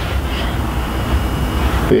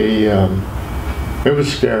 It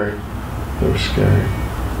was scary. It was scary.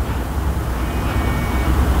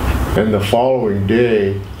 And the following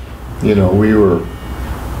day, we were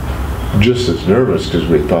just as nervous because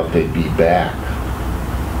we thought they'd be back.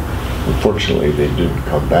 Unfortunately, they didn't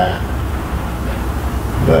come back.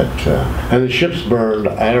 But, and the ships burned,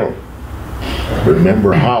 I don't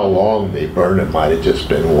remember how long they burned. It might have just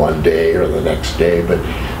been one day or the next day, but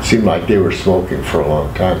it seemed like they were smoking for a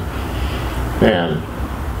long time. And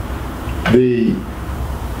the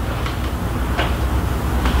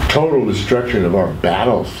total destruction of our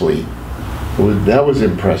battle fleet, that was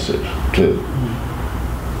impressive too.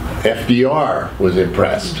 FDR was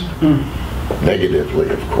impressed, negatively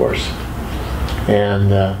of course.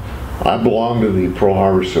 And I belong to the Pearl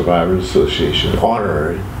Harbor Survivors Association,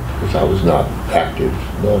 honorary, because I was not active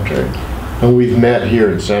military. And we've met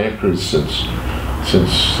here in Santa Cruz since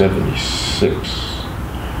 '76.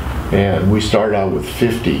 And we started out with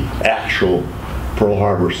 50 actual Pearl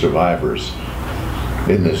Harbor survivors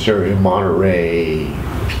in this area, Monterey.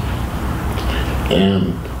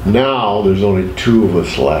 And now there's only 2 of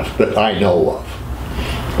us left that I know of.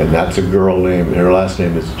 And that's a girl named, her last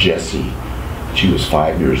name is Jessie. She was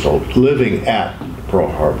 5 years old, living at Pearl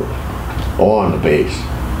Harbor, on the base,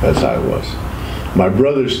 as I was. My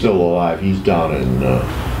brother's still alive. He's down in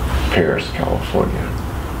Paris, California.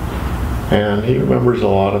 And he remembers a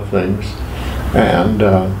lot of things. And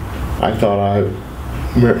I thought I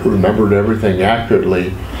remembered everything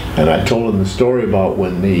accurately. And I told him the story about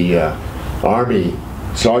when the Army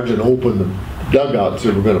sergeant opened the dugout and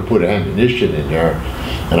said we're going to put ammunition in there.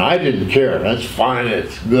 And I didn't care. That's fine.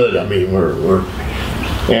 It's good. I mean,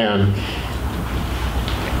 and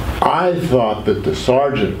I thought that the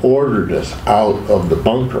sergeant ordered us out of the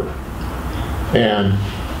bunker. And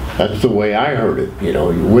that's the way I heard it.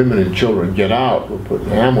 Women and children get out. We're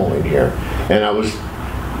putting ammo in here. And I was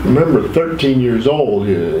remember 13 years old,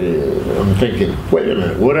 I'm thinking, wait a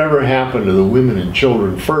minute, whatever happened to the women and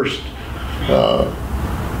children first?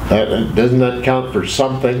 Doesn't that count for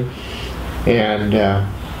something? And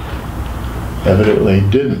evidently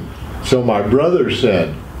didn't. So my brother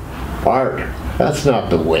said, Art, that's not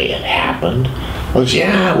the way it happened. I said,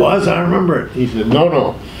 yeah, it was, I remember it. He said,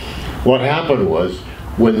 no. What happened was,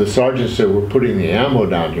 when the sergeant said, we're putting the ammo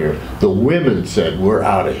down here, the women said, we're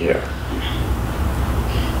out of here.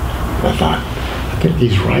 I thought, I think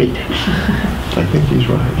he's right. I think he's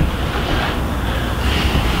right.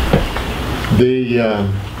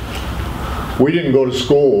 We didn't go to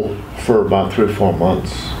school for about 3 or 4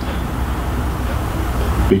 months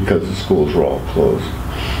because the schools were all closed.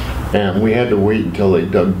 And we had to wait until they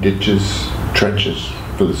dug ditches, trenches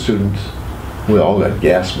for the students. We all got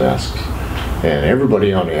gas masks. And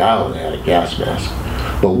everybody on the island had a gas mask.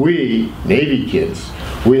 But we, Navy kids,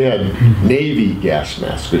 we had Navy gas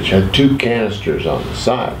masks, which had 2 canisters on the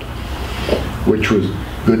side, which was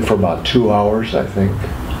good for about 2 hours, I think,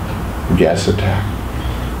 gas attack.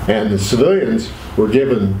 And the civilians were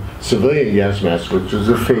given civilian gas masks, which was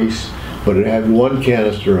their face, but it had 1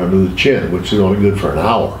 canister under the chin, which is only good for an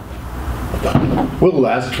hour. I thought, we'll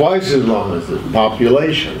last twice as long as the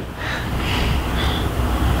population.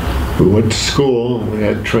 We went to school, and we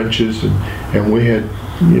had trenches, and we had,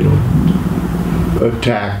 you know,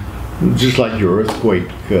 attack, just like your earthquake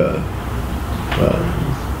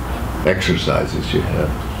exercises you have.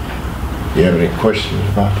 You have any questions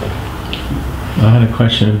about that? I had a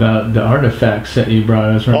question about the artifacts that you brought.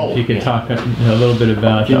 I was wondering if you could talk a little bit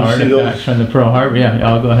about the artifacts from the Pearl Harbor. Yeah,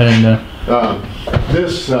 I'll go ahead and...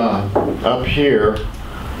 This up here,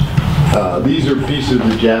 these are pieces of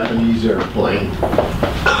the Japanese airplane.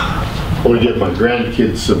 I want to give my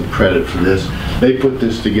grandkids some credit for this. They put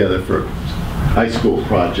this together for a high school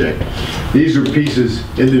project. These are pieces,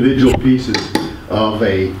 individual pieces of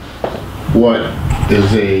what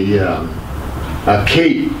is a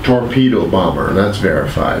Cape torpedo bomber, and that's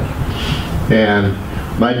verified. And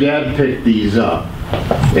my dad picked these up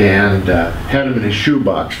and had them in his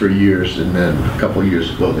shoebox for years, and then a couple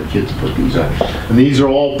years ago the kids put these on. And these are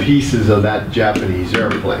all pieces of that Japanese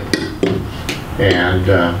airplane. And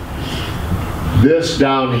this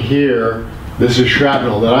down here, this is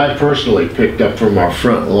shrapnel that I personally picked up from our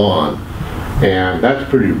front lawn, and that's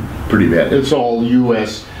pretty bad. It's all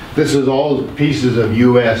U.S. This is all pieces of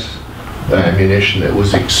U.S. ammunition that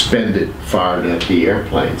was expended, fired at the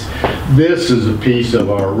airplanes. This is a piece of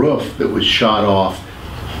our roof that was shot off,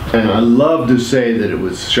 and I love to say that it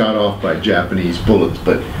was shot off by Japanese bullets,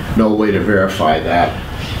 but no way to verify that.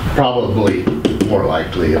 Probably more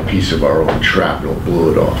likely a piece of our own shrapnel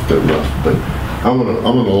blew it off the roof, but I'm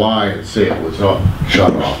gonna lie and say it was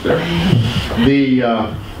shot off there.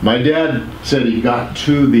 My dad said he got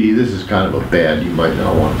to this is kind of a bad, you might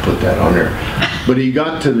not want to put that on there, but he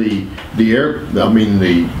got to the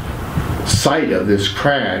site of this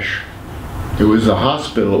crash. It was a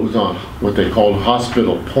hospital. It was on what they called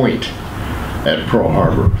Hospital Point at Pearl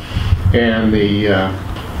Harbor, and the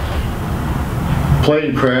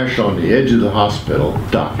plane crashed on the edge of the hospital,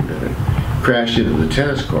 documented, crashed into the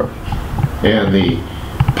tennis court, and the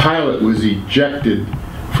pilot was ejected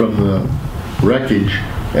from the wreckage,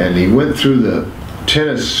 and he went through the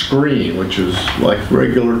tennis screen, which was like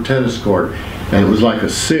regular tennis court, and it was like a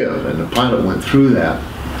sieve, and the pilot went through that,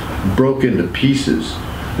 broke into pieces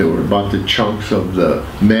that were about the chunks of the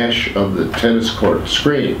mesh of the tennis court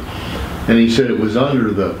screen. And he said it was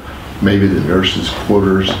under maybe the nurses'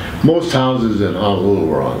 quarters. Most houses in Honolulu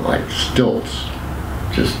were on like stilts,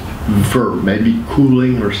 just for maybe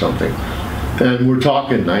cooling or something. And we're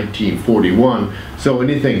talking 1941, so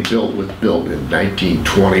anything built was built in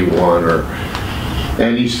 1921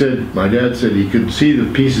 and he said, my dad said he could see the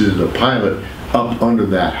pieces of the pilot up under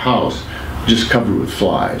that house, just covered with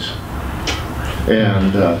flies.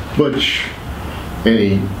 And Butch,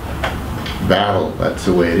 any battle, that's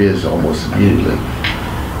the way it is almost immediately.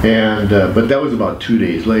 And but that was about 2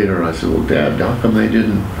 days later, and I said, well, Dad, how come they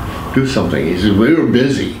didn't do something? He said, we were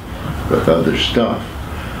busy with other stuff.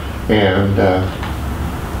 And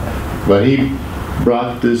but he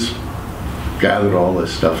brought this, gathered all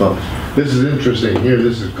this stuff up. This is interesting here.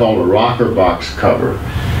 This is called a rocker box cover,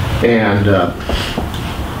 and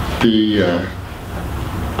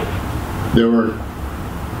there were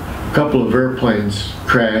a couple of airplanes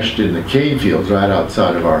crashed in the cane fields right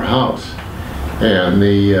outside of our house, and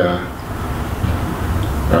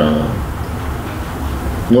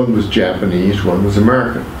one was Japanese, one was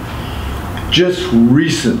American. Just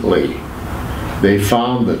recently, they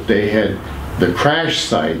found that they had the crash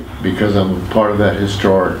site, because I'm part of that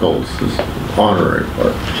historical honorary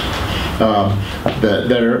part.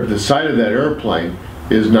 The site of that airplane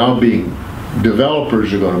is now being,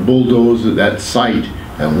 developers are going to bulldoze that site,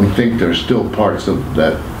 and we think there's still parts of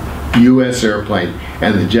that U.S. airplane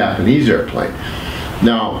and the Japanese airplane.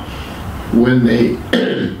 Now, when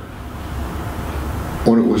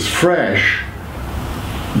when it was fresh,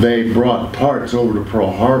 they brought parts over to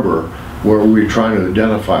Pearl Harbor where we were trying to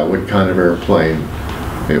identify what kind of airplane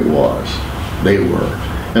it was. They were.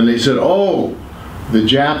 And they said, oh, the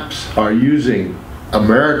Japs are using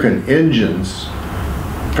American engines,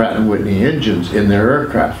 Pratt & Whitney engines, in their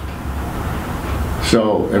aircraft.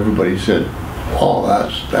 So everybody said, oh,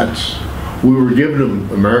 that's, we were giving them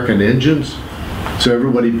American engines. So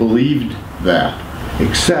everybody believed that,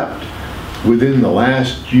 except within the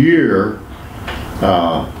last year,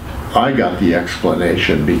 I got the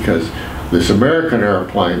explanation, because this American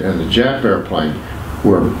airplane and the Jap airplane,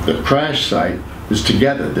 where the crash site is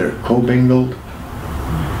together, they're commingled.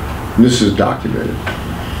 This is documented.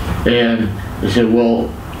 And they said, well,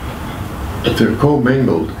 if they're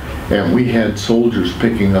commingled and we had soldiers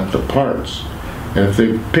picking up the parts, and if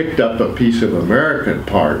they picked up a piece of American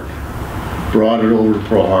part, brought it over to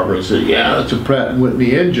Pearl Harbor and said, yeah, that's a Pratt &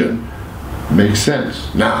 Whitney engine, makes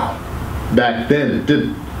sense. Now, back then it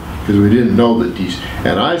didn't, because we didn't know that these,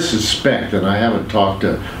 and I suspect, and I haven't talked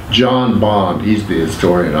to John Bond, he's the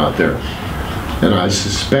historian out there, and I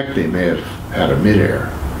suspect they may have had a midair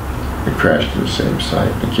that crashed in the same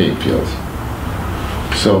site, the Cape Fields.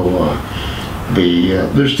 So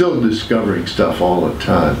they're still discovering stuff all the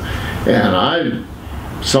time. And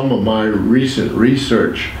some of my recent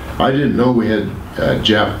research, I didn't know we had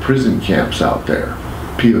Jap prison camps out there,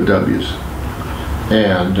 POWs.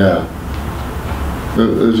 And it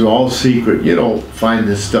was all secret. You don't find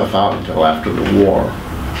this stuff out until after the war.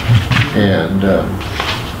 And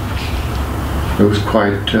it was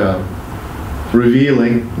quite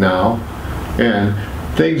revealing now. And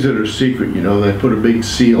things that are secret, you know, they put a big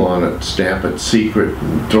seal on it, stamp it secret,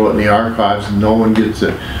 and throw it in the archives, and no one gets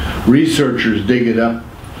it. Researchers dig it up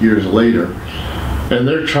years later. And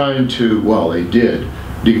they're trying to, well, they did,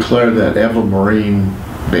 declare that Eva Marine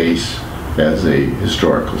base as a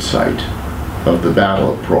historical site of the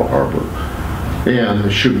Battle of Pearl Harbor. And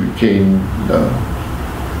the sugarcane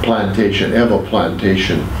plantation, Eva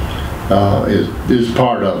plantation, is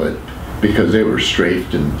part of it, because they were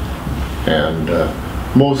strafed, and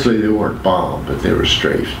mostly they weren't bombed, but they were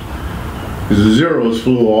strafed. Because the Zeros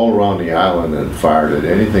flew all around the island and fired at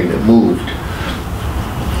anything that moved,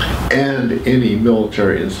 and any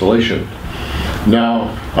military installation.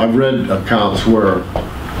 Now, I've read accounts where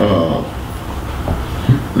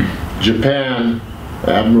Japan,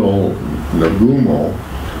 Admiral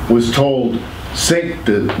Nagumo, was told, sink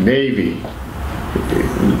the Navy.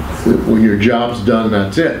 When your job's done,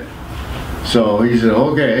 that's it. So he said,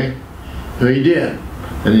 okay. So he did.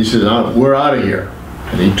 And he said, we're out of here.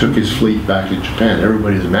 And he took his fleet back to Japan.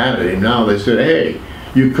 Everybody's mad at him now. They said, hey,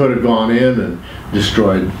 you could have gone in and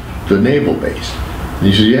destroyed the naval base. And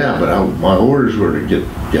he said, yeah, but my orders were to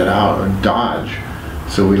get out and dodge.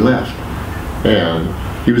 So we left. And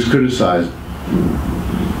he was criticized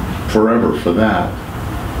forever for that.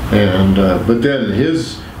 And but then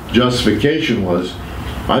his justification was,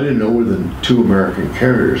 I didn't know where the two American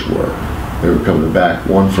carriers were. They were coming back,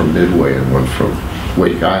 one from Midway and one from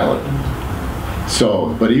Wake Island.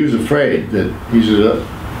 So, but he was afraid that, he said,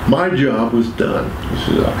 my job was done. He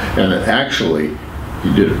said, and actually,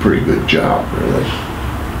 he did a pretty good job, really,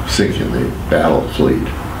 sinking the battle fleet.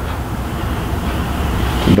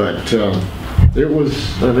 But it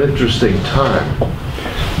was an interesting time.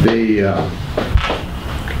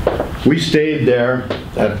 We stayed there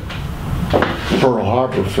at Pearl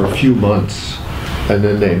Harbor for a few months, and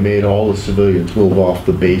then they made all the civilians move off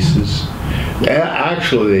the bases.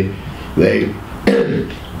 Actually, they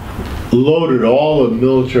loaded all the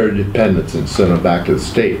military dependents and sent them back to the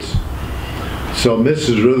States. So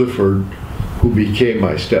Mrs. Rutherford, who became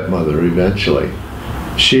my stepmother eventually,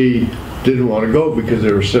 she didn't want to go because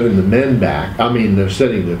they were sending the men back. I mean, they're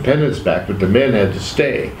sending the dependents back, but the men had to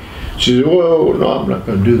stay. She said, well, no, I'm not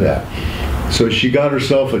going to do that. So she got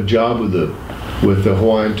herself a job with the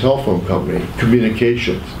Hawaiian Telephone Company,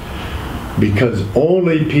 communications, because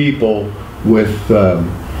only people with the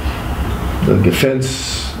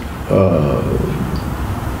defense,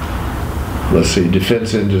 let's say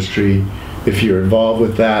defense industry, if you're involved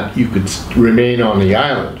with that, you could remain on the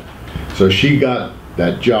island. So she got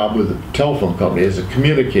that job with the telephone company as a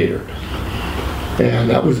communicator. And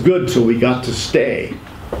that was good, so we got to stay.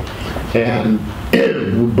 And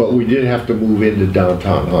but we did have to move into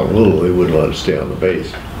downtown Honolulu. They wouldn't let us stay on the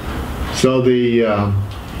base. So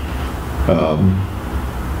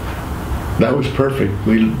that was perfect.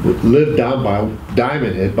 We lived down by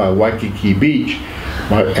Diamond Head by Waikiki Beach.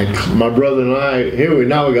 My brother and I,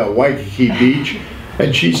 now we got Waikiki Beach,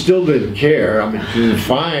 and she still didn't care. I mean, she said,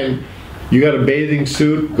 fine, you got a bathing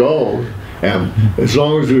suit, go. And as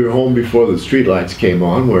long as we were home before the street lights came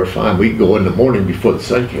on, we were fine. We could go in the morning before the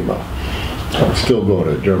sun came up. I'm still going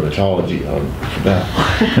to dermatology for that.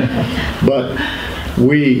 But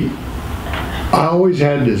I always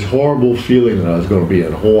had this horrible feeling that I was going to be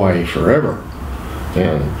in Hawaii forever.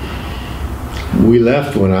 And we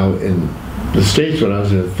left when I was in the States when I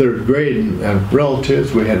was in the 3rd grade, and we had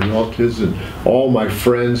relatives, and all my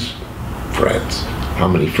friends, how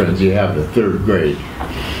many friends do you have in the 3rd grade?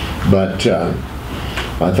 But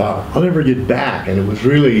I thought, I'll never get back, and it was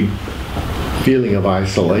really a feeling of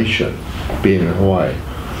isolation being in Hawaii.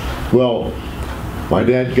 Well, my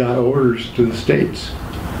dad got orders to the States,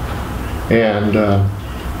 and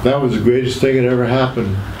that was the greatest thing that ever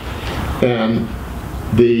happened. And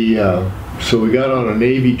so we got on a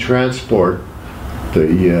Navy transport, the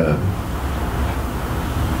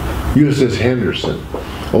USS Henderson,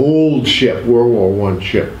 old ship, World War I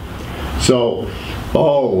ship. So,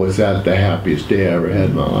 was that the happiest day I ever had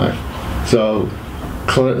in my life. So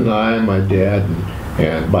Clint and I and my dad,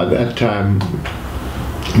 and by that time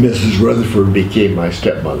Mrs. Rutherford became my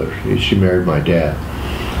stepmother. She married my dad.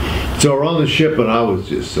 So we're on the ship, and I was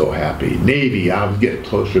just so happy. Navy, I was getting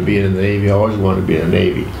closer to being in the Navy. I always wanted to be in the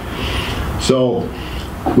Navy. So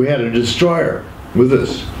we had a destroyer with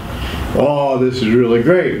us. Oh, this is really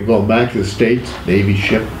great. We're going back to the States, Navy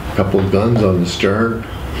ship, a couple of guns on the stern.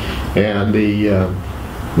 And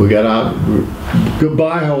we got out,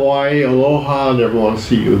 goodbye Hawaii, aloha, never want to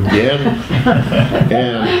see you again.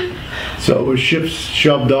 And so the ship's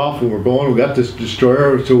shoved off, and we're going. We got this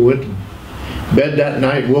destroyer, so we went to bed that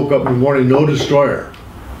night, woke up in the morning, no destroyer.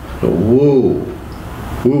 So, whoa,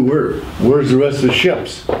 where's the rest of the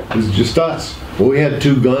ships? It was just us. Well, we had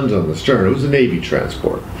 2 guns on the stern. It was a Navy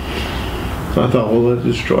transport. I thought, well, the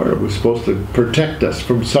destroyer was supposed to protect us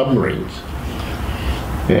from submarines.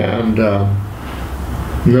 And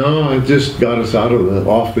no, it just got us out of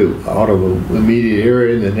the immediate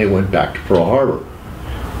area, and then they went back to Pearl Harbor.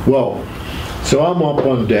 Well, so I'm up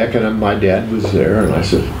on deck, and my dad was there, and I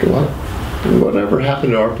said, whatever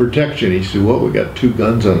happened to our protection? He said, well, we got 2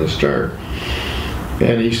 guns on the stern.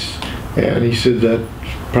 And he said, that's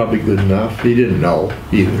probably good enough. He didn't know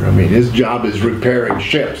either. I mean, his job is repairing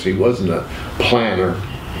ships. He wasn't a planner.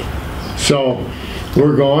 So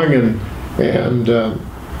we're going, and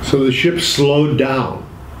so the ship slowed down.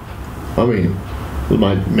 I mean,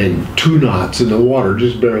 maybe 2 knots in the water,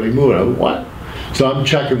 just barely moving. I went, what? So I'm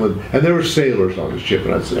checking and there were sailors on the ship,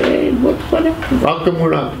 and I said, hey, how come we're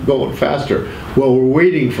not going faster? Well, we're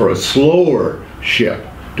waiting for a slower ship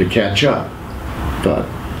to catch up. But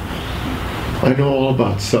I know all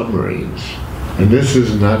about submarines, and this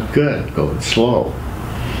is not good, going slow.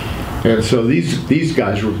 And so these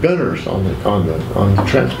guys were gunners on the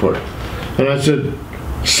transport. And I said,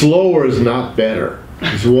 slower is not better.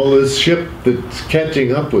 He said, well, this ship that's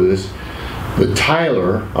catching up with us, the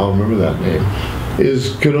Tyler, I'll remember that name,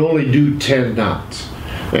 can only do 10 knots.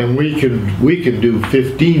 And we can do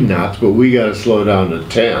 15 knots, but we got to slow down to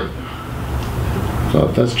 10. So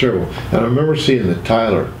that's terrible. And I remember seeing the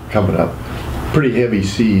Tyler coming up, pretty heavy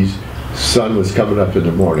seas. Sun was coming up in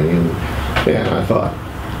the morning, and I thought,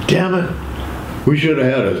 damn it, we should have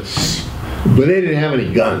had but they didn't have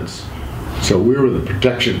any guns. So we were the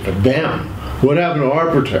protection for them. What happened to our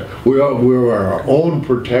protection? We were our own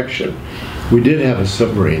protection. We did have a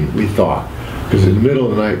submarine, we thought, because in the middle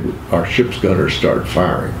of the night, our ship's gunners started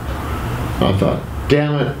firing. I thought,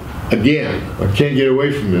 damn it, again, I can't get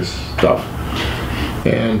away from this stuff.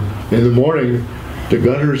 And in the morning, the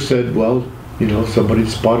gunners said, well, somebody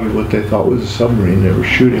spotted what they thought was a submarine. They were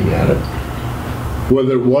shooting at it.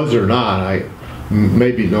 Whether it was or not,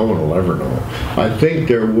 maybe no one will ever know. I think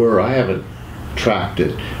there were, I haven't tracked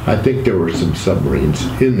it, I think there were some submarines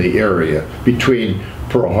in the area between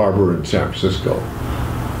Pearl Harbor and San Francisco.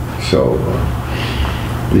 So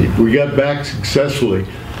we got back successfully.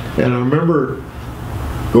 And I remember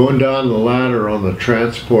going down the ladder on the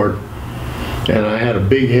transport, and I had a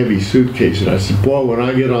big heavy suitcase, and I said, boy, when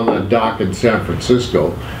I get on that dock in San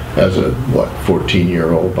Francisco, as a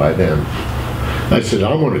 14-year-old by then, I said,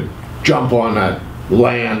 I'm going to jump on that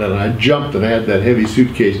land. And I jumped, and I had that heavy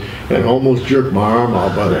suitcase, and almost jerked my arm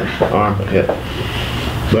out by the armpit.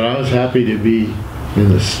 But I was happy to be in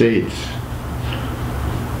the States,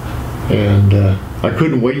 and I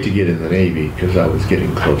couldn't wait to get in the Navy, because I was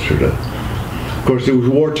getting closer to, of course it was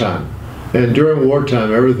wartime, And during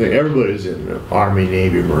wartime, everybody's in the Army,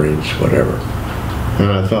 Navy, Marines, whatever.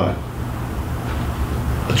 And I thought,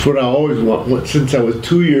 that's what I always want. Since I was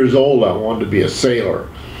 2 years old, I wanted to be a sailor.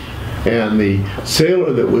 And the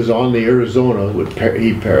sailor that was on the Arizona,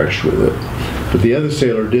 he perished with it. But the other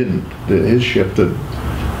sailor didn't. His ship, the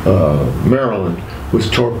Maryland, was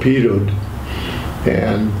torpedoed,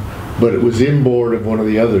 but it was inboard of one of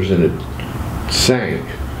the others, and it sank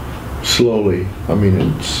slowly. I mean,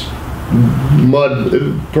 it's mud.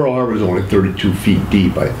 Pearl Harbor was only 32 feet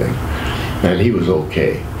deep, I think, and he was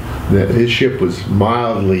okay. His ship was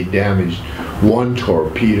mildly damaged. One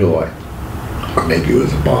torpedo, or maybe it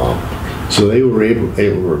was a bomb. So they were able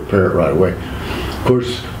to repair it right away. Of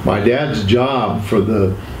course, my dad's job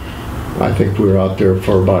I think we were out there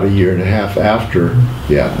for about a year and a half after.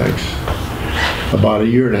 Yeah, thanks. About a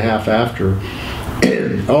year and a half after.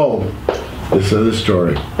 Oh, this other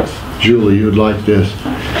story. Julie, you'd like this.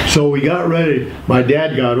 So we got ready. My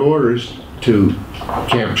dad got orders to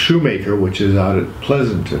Camp Shoemaker, which is out at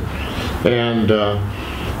Pleasanton. And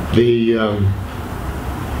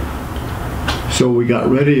so we got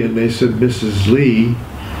ready, and they said, Mrs. Lee,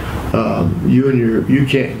 you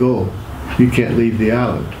can't go. You can't leave the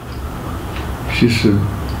island. She said,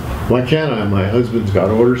 why can't I? My husband's got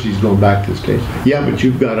orders. He's going back to the States. Yeah, but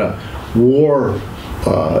you've got a war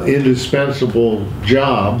indispensable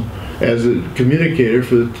job as a communicator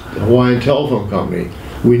for the Hawaiian Telephone Company.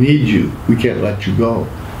 We need you. We can't let you go.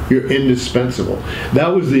 You're indispensable. That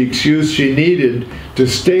was the excuse she needed to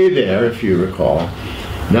stay there, if you recall.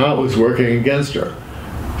 Now it was working against her.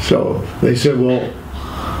 So they said, well,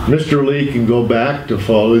 Mr. Lee can go back to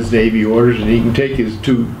follow his Navy orders, and he can take his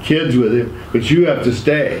 2 kids with him, but you have to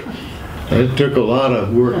stay. And it took a lot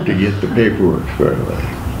of work to get the paperwork squared away.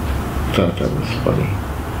 I thought that was funny.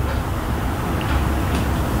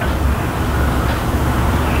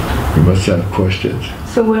 You must have questions.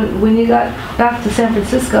 So when you got back to San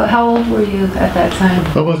Francisco, how old were you at that time?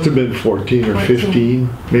 I must have been 14 or 15,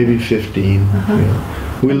 maybe 15.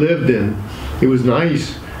 Yeah. We lived it was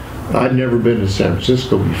nice. I'd never been to San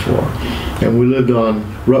Francisco before. And we lived on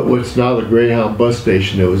what's now the Greyhound bus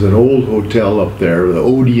station. There was an old hotel up there, the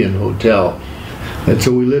Odeon Hotel. And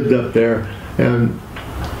so we lived up there, and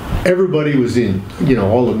everybody was in,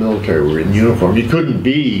 all the military were in uniform. You couldn't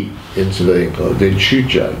be in civilian clothes. They'd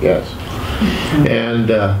shoot you, I guess. And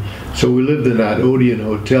so we lived in that Odeon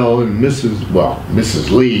Hotel, and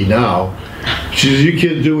Mrs. Lee now, she says, you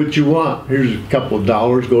kids do what you want. Here's a couple of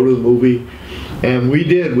dollars, go to the movie. And we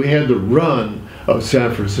did. We had the run of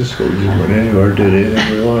San Francisco. We went anywhere, did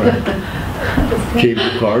anything we wanted. Cable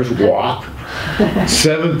cars, walk.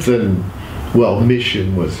 7th and,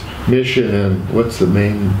 Mission and what's the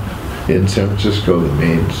main in San Francisco, the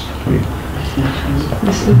main street?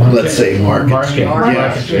 Let's say Market Street.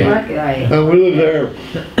 Yeah. And we lived there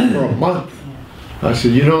for a month. I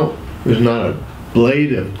said, there's not a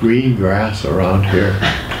blade of green grass around here.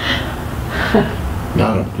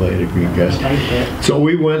 Not a blade of green grass. So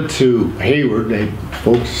we went to Hayward.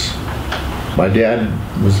 My dad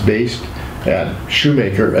was based at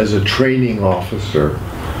Shoemaker as a training officer.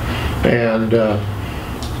 And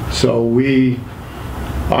so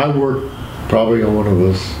I worked probably on one of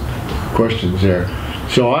those questions there.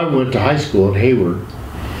 So I went to high school in Hayward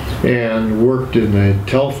and worked in a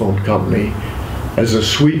telephone company as a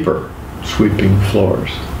sweeper, sweeping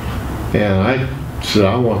floors. And I said,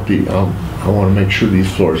 I want to make sure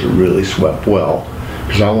these floors are really swept well,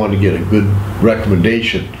 because I want to get a good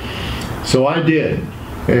recommendation. So I did,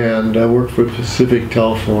 and I worked for Pacific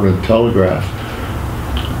Telephone and Telegraph.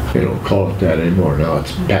 They don't call it that anymore. Now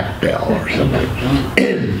it's Back Bell or something.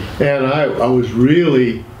 And I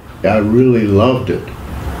really loved it.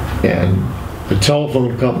 And the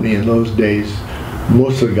telephone company in those days,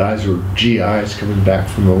 most of the guys were GIs coming back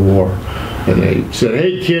from the war. And they said,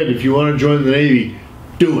 hey kid, if you want to join the Navy,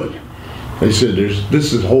 do it. They said,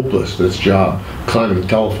 this is hopeless, this job, climbing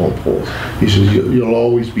telephone poles. He says, you'll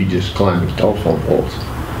always be just climbing telephone poles.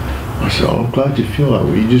 I said, oh, I'm glad you feel that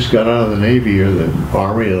way. You just got out of the Navy or the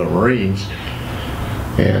Army or the Marines.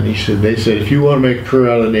 And they said, if you want to make a career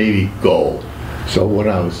out of the Navy, go. So when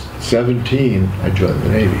I was 17, I joined the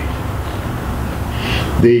Navy.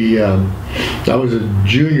 I was a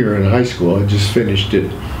junior in high school. I just finished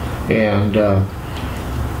it. And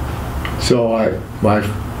so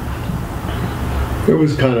it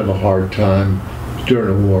was kind of a hard time during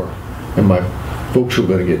the war. And my folks were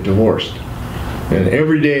going to get divorced. And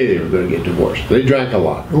every day they were going to get divorced. They drank a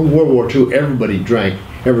lot. In World War II, everybody drank,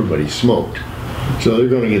 everybody smoked. So they're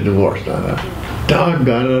going to get divorced. I thought,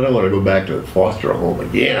 doggone it, I don't want to go back to the foster home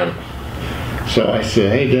again. So I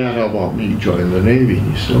said, hey Dad, how about me joining the Navy?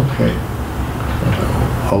 And he said, okay.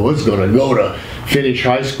 I was going to go to finish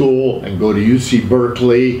high school and go to UC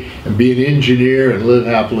Berkeley and be an engineer and live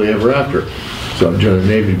happily ever after. So I joined the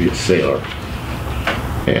Navy to be a sailor,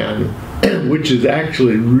 and which is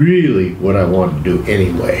actually really what I wanted to do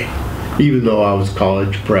anyway, even though I was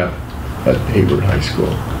college prep at Hayward High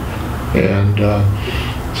School. And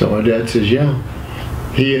so my dad says, yeah,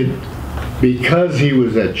 because he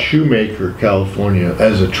was at Shoemaker, California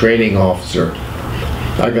as a training officer.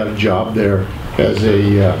 I got a job there as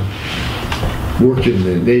a worked in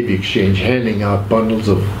the Navy Exchange, handing out bundles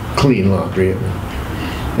of clean laundry,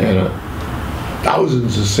 and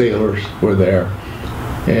thousands of sailors were there,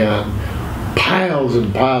 and piles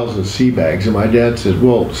and piles of sea bags. And my dad said,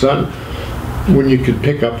 well, son, when you could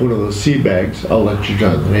pick up one of those sea bags, I'll let you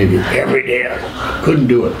join the Navy. Every day I couldn't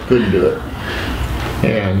do it.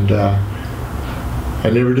 And I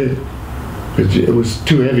never did, because it was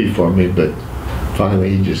too heavy for me. But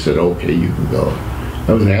finally he just said, okay, you can go.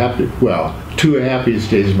 I was two happiest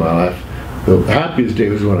days of my life. The happiest day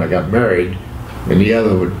was when I got married, and the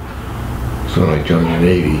other was when I joined the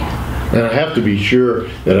Navy. And I have to be sure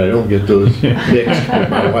that I don't get those mixed, because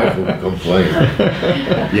my wife will complain.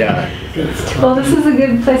 Yeah. Well, this is a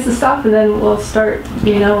good place to stop, and then we'll start,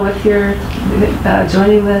 with your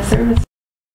joining the service.